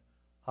in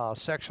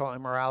sexual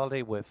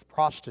immorality with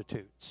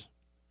prostitutes.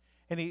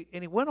 And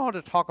he went on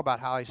to talk about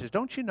how he says,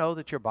 don't you know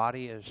that your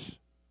body is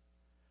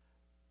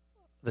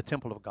the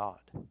temple of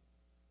God?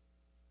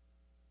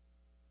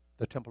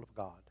 The temple of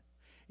God.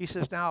 He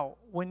says, now,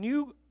 when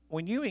you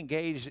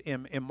engage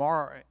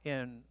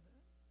in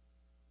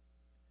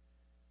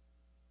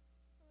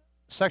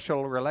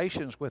sexual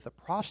relations with a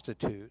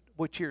prostitute,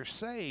 what you're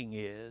saying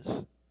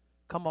is,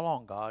 come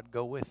along, God,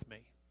 go with me.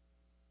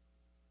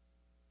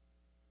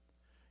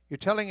 You're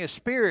telling his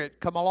spirit,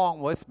 come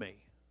along with me.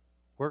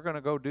 We're going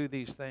to go do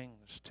these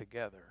things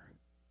together.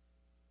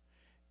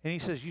 And he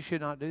says, you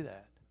should not do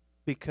that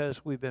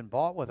because we've been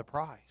bought with a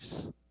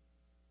price.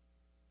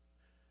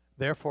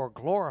 Therefore,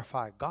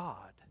 glorify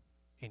God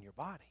in your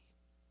body.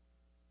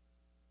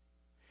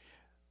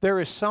 There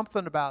is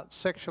something about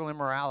sexual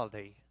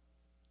immorality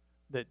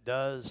that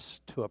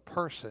does to a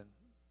person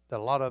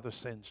that a lot of other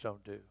sins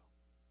don't do.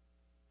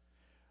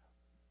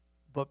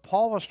 But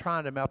Paul was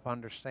trying to help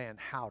understand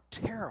how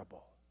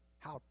terrible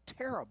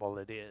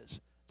it is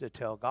to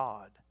tell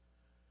God,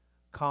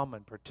 come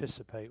and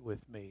participate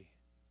with me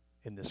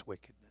in this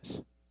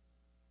wickedness.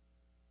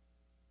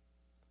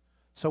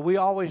 So we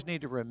always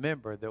need to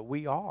remember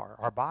that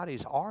our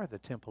bodies are the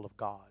temple of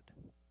God.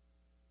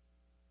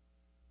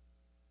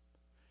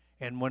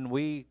 And when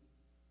we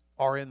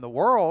are in the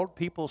world,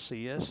 people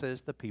see us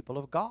as the people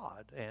of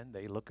God, and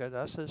they look at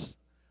us as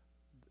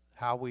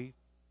how we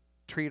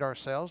treat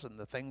ourselves and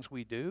the things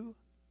we do.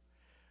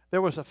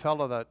 There was a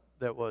fellow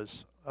that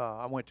was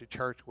I went to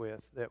church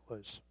with that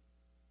was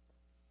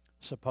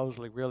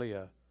supposedly really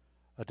a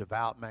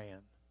devout man.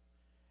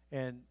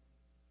 And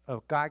a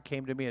guy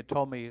came to me and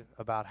told me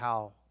about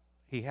how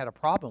he had a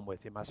problem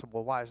with him. I said,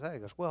 well, why is that? He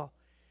goes, well,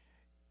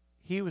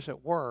 he was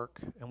at work,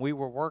 and we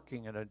were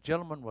working, and a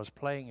gentleman was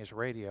playing his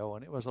radio,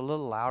 and it was a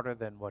little louder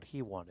than what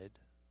he wanted,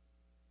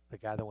 the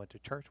guy that went to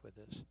church with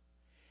us.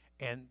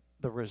 And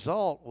the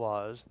result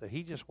was that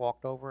he just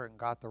walked over and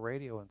got the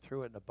radio and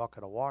threw it in a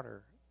bucket of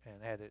water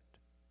and had it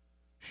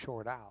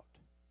short out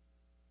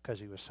because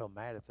he was so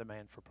mad at the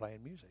man for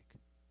playing music.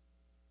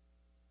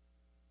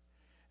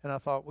 And I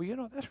thought, well, you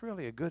know, that's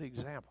really a good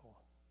example.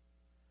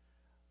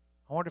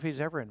 I wonder if he's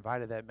ever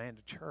invited that man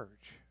to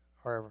church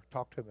or ever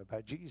talked to him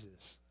about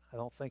Jesus. I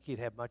don't think he'd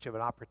have much of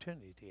an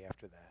opportunity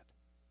after that.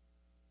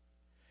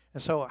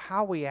 And so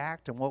how we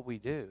act and what we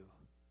do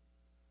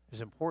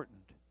is important.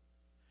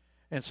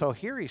 And so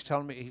here he's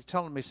telling me,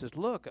 he says,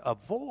 look,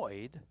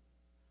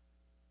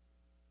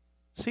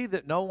 see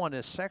that no one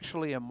is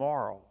sexually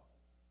immoral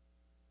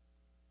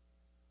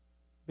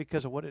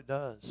because of what it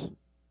does.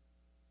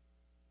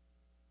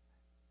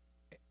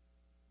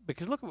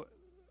 Because look at what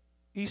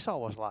Esau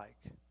was like.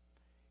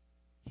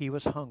 He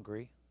was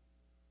hungry,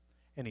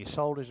 and he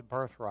sold his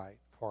birthright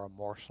for a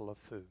morsel of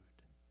food.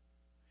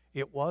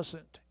 It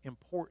wasn't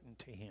important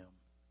to him.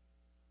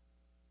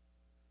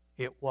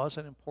 It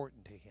wasn't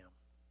important to him.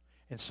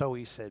 And so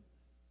he said,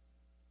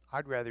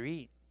 I'd rather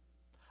eat.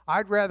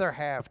 I'd rather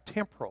have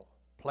temporal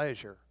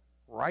pleasure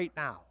right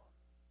now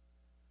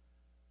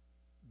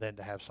than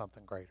to have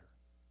something greater.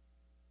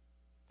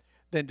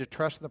 Than to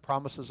trust in the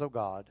promises of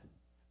God,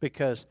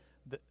 because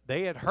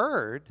they had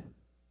heard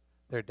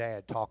their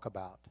dad talk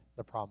about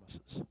the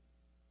promises.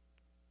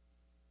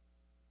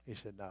 He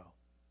said, no,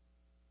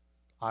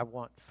 I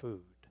want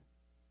food.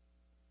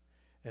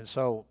 And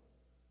so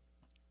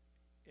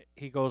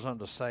he goes on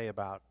to say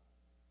about,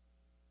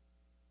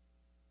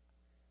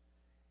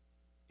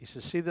 he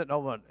says, see that no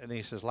one, and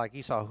he says, like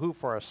Esau, who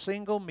for a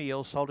single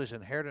meal sold his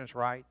inheritance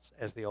rights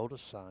as the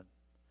oldest son.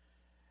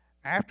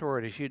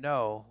 Afterward, as you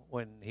know,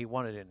 when he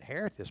wanted to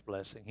inherit this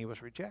blessing, he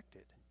was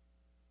rejected.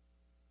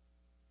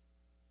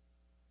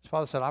 His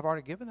father said, I've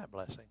already given that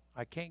blessing.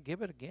 I can't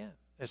give it again.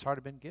 It's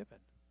already been given.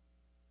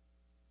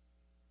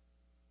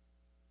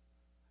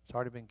 It's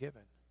already been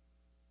given.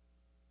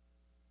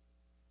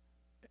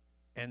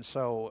 And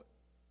so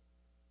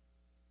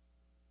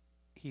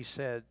he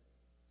said,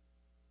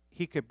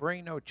 he could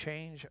bring no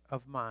change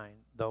of mind,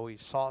 though he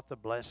sought the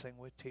blessing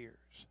with tears.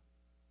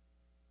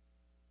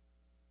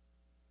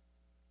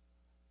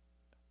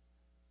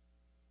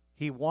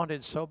 He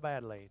wanted so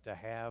badly to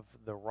have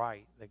the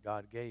right that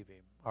God gave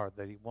him, or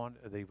that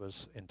he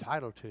was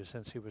entitled to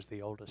since he was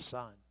the oldest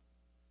son.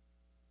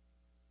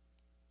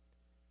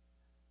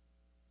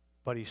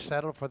 But he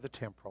settled for the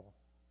temporal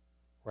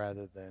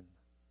rather than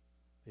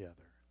the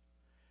other.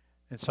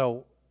 And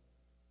so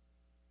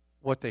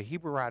what the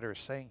Hebrew writer is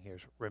saying here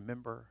is,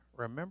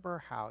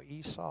 remember how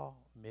Esau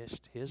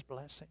missed his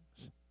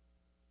blessings?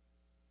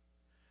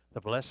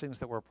 The blessings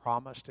that were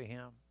promised to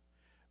him.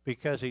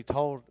 Because he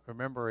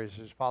remember as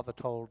his father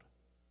told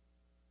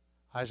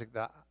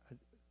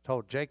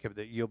told Jacob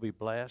that you'll be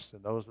blessed,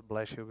 and those that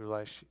bless you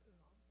will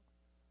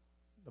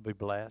be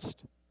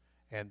blessed,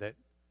 and that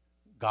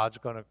God's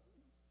going to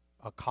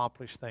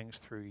accomplish things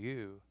through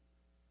you.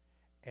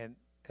 And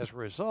as a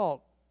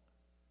result,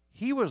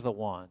 he was the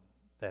one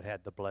that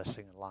had the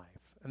blessing in life.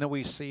 And then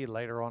we see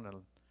later on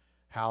in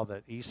how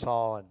that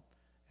Esau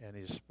and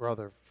his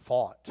brother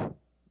fought.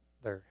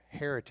 Their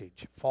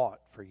heritage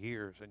fought for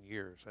years and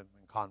years in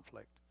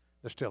conflict.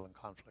 They're still in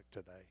conflict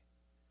today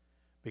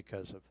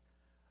because of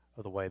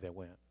the way they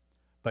went.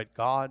 But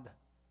God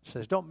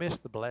says, don't miss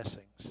the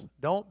blessings.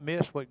 Don't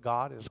miss what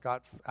God has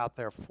got out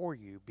there for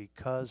you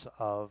because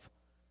of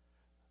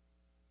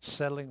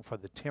settling for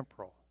the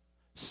temporal,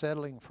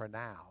 settling for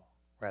now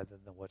rather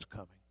than what's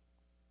coming.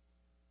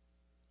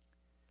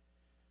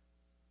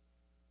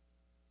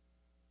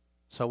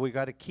 So we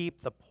got to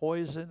keep the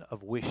poison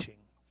of wishing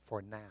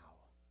for now,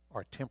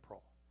 or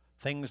temporal,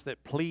 things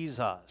that please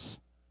us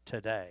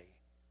today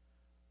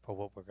for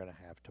what we're going to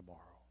have tomorrow.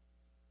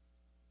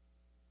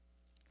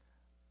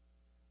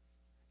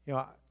 You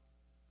know,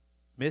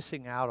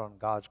 missing out on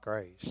God's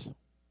grace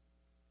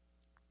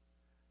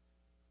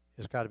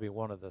has got to be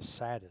one of the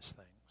saddest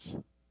things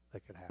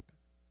that could happen.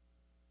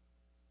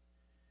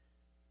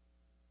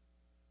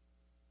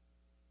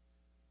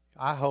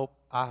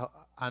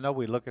 I know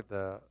we look at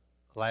the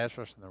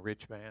Lazarus and the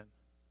rich man,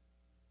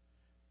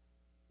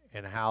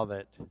 and how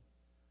that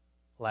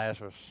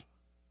Lazarus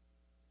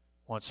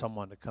wants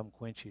someone to come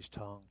quench his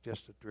tongue,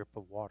 just a drip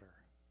of water,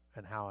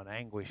 and how in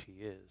anguish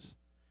he is.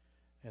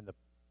 And the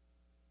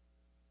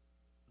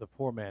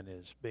poor man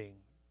is being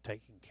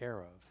taken care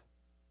of.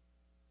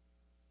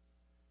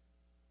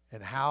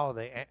 And how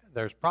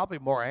there's probably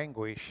more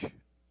anguish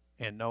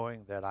in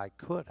knowing that I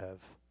could have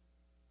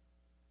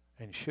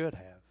and should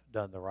have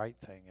done the right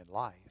thing in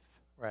life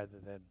rather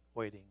than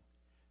waiting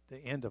the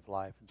end of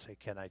life and say,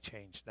 can I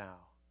change now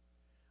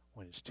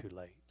when it's too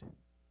late?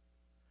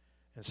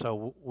 And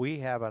so we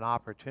have an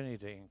opportunity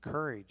to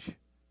encourage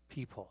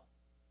people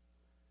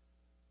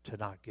to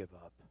not give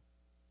up,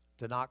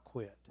 to not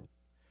quit.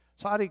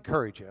 So I'd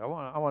encourage you.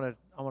 I want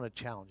to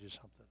challenge you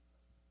something.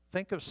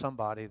 Think of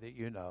somebody that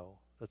you know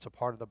that's a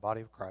part of the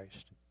body of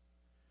Christ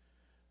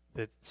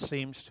that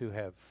seems to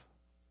have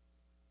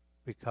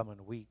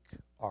becoming weak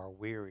or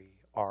weary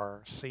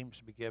or seems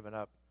to be giving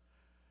up.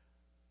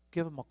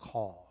 Give them a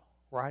call.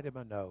 Write them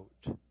a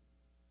note.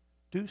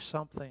 Do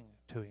something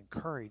to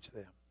encourage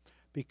them.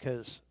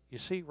 Because, you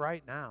see,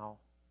 right now,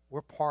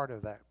 we're part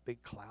of that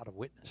big cloud of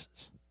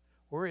witnesses.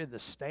 We're in the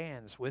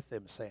stands with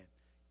them saying,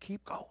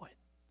 keep going.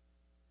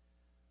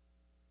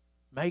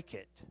 Make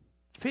it.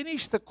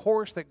 Finish the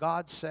course that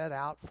God set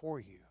out for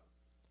you.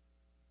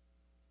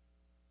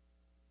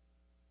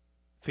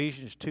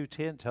 Ephesians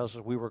 2:10 tells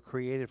us we were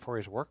created for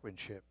His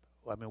workmanship.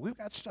 Well, I mean, we've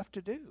got stuff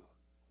to do.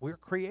 We're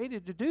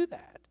created to do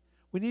that.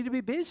 We need to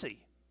be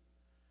busy.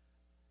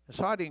 And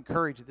so I'd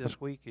encourage you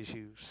this week as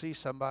you see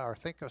somebody or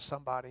think of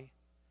somebody,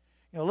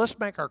 let's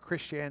make our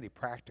Christianity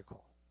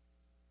practical.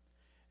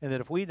 And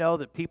that if we know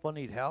that people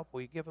need help,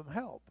 we give them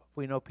help. If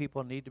we know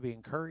people need to be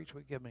encouraged,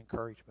 we give them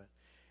encouragement.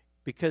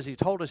 Because He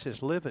told us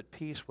to live at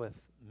peace with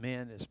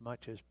men as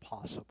much as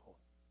possible.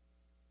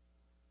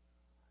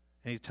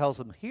 And He tells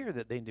them here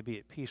that they need to be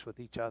at peace with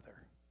each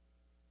other.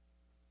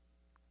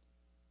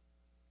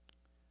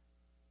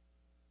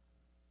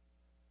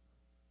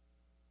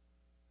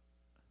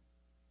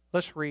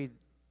 Let's read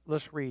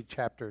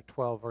chapter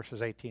 12,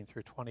 verses 18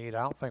 through 28.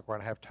 I don't think we're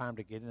going to have time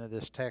to get into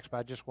this text, but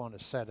I just want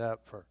to set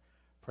up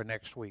for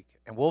next week.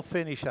 And we'll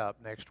finish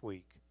up next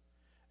week.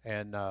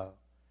 And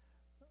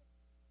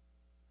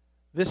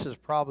this is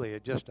probably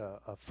just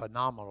a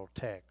phenomenal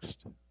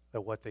text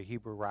of what the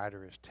Hebrew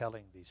writer is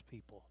telling these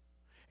people.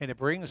 And it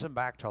brings them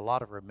back to a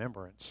lot of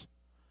remembrance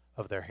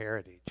of their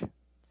heritage.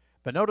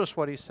 But notice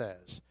what he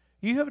says.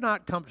 You have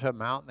not come to a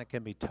mountain that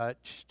can be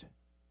touched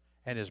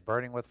and is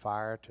burning with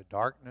fire, to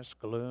darkness,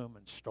 gloom,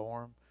 and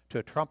storm, to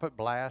a trumpet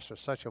blast, or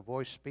such a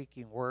voice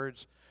speaking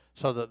words,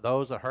 so that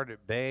those that heard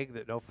it beg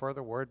that no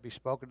further word be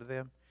spoken to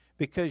them,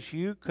 because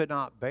you could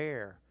not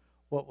bear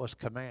what was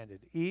commanded.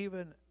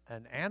 Even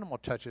an animal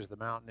touches the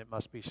mountain, it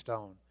must be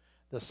stoned.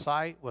 The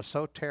sight was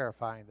so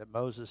terrifying that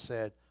Moses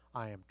said,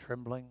 I am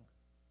trembling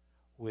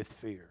with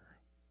fear.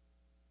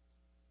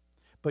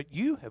 But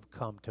you have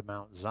come to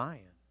Mount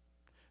Zion,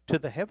 to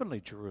the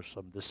heavenly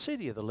Jerusalem, the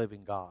city of the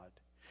living God.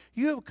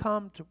 You have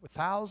come to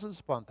thousands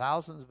upon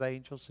thousands of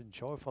angels in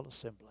joyful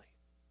assembly,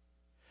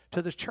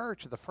 to the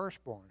church of the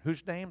firstborn,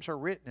 whose names are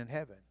written in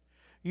heaven.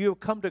 You have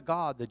come to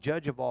God, the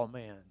judge of all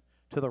men,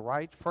 to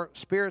the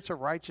spirits of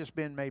righteous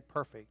men made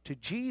perfect, to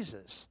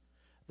Jesus,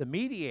 the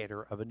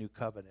mediator of a new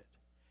covenant,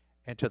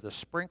 and to the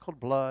sprinkled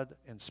blood,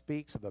 and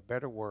speaks of a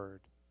better word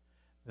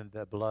than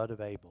the blood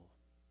of Abel.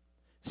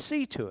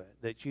 See to it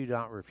that you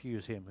don't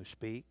refuse him who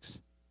speaks.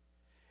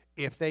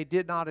 If they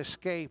did not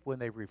escape when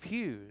they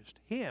refused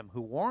him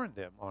who warned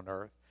them on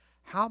earth,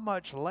 how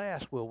much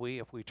less will we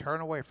if we turn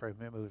away from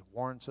him who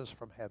warns us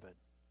from heaven?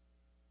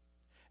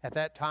 At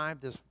that time,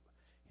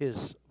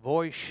 his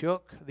voice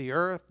shook the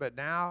earth, but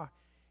now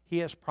he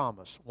has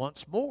promised,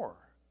 once more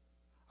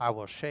I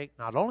will shake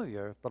not only the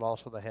earth, but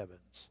also the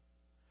heavens.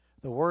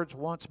 The words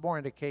once more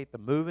indicate the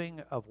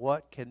moving of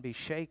what can be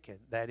shaken,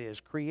 that is,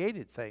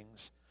 created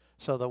things,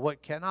 so that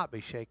what cannot be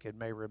shaken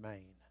may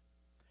remain.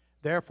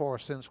 Therefore,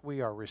 since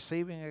we are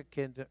receiving a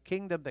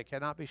kingdom that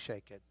cannot be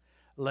shaken,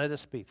 let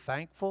us be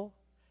thankful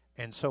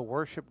and so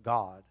worship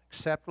God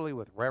acceptably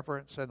with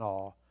reverence and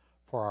awe,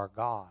 for our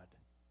God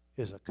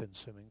is a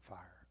consuming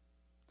fire.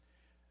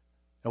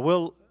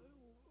 Now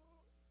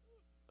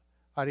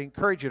I'd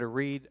encourage you to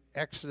read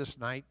Exodus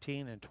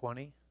 19 and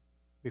 20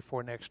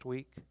 before next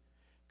week,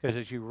 because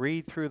as you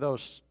read through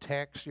those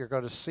texts, you're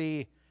going to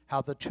see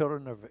how the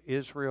children of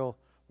Israel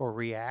were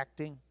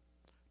reacting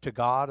to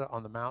God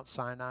on the Mount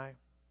Sinai.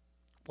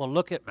 Well,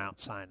 look at Mount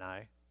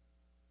Sinai.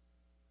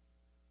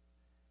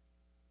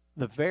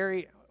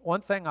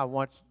 One thing I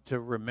want to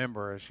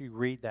remember as you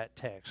read that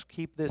text,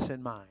 keep this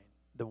in mind.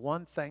 The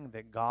one thing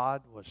that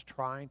God was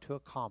trying to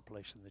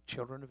accomplish in the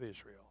children of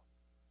Israel,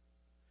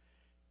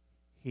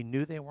 He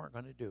knew they weren't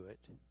going to do it.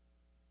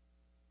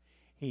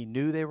 He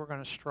knew they were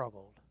going to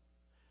struggle,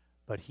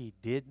 but He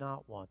did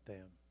not want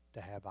them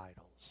to have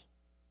idols.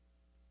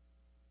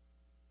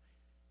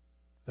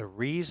 The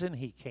reason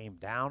He came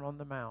down on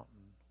the mountain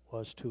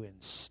was to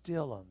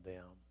instill on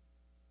them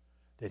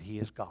that He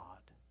is God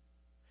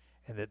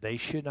and that they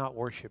should not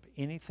worship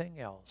anything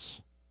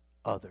else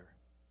other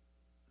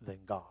than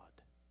God.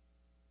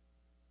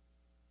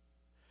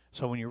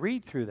 So when you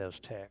read through those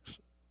texts,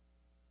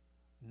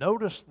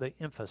 notice the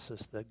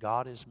emphasis that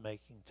God is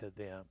making to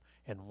them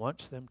and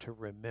wants them to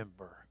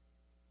remember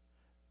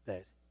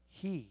that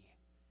He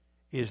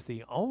is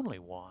the only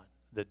one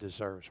that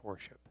deserves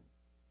worship.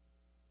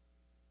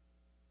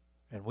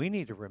 And we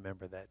need to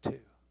remember that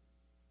too,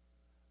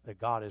 that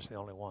God is the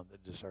only one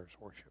that deserves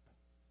worship.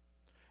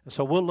 And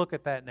so we'll look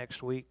at that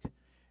next week.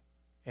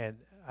 And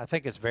I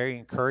think it's very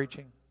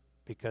encouraging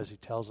because He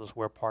tells us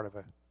we're part of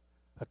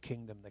a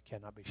kingdom that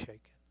cannot be shaken.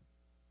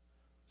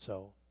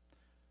 So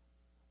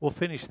we'll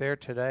finish there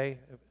today.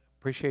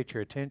 Appreciate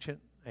your attention.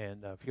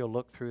 And if you'll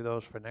look through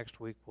those for next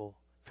week, we'll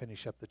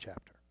finish up the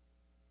chapter.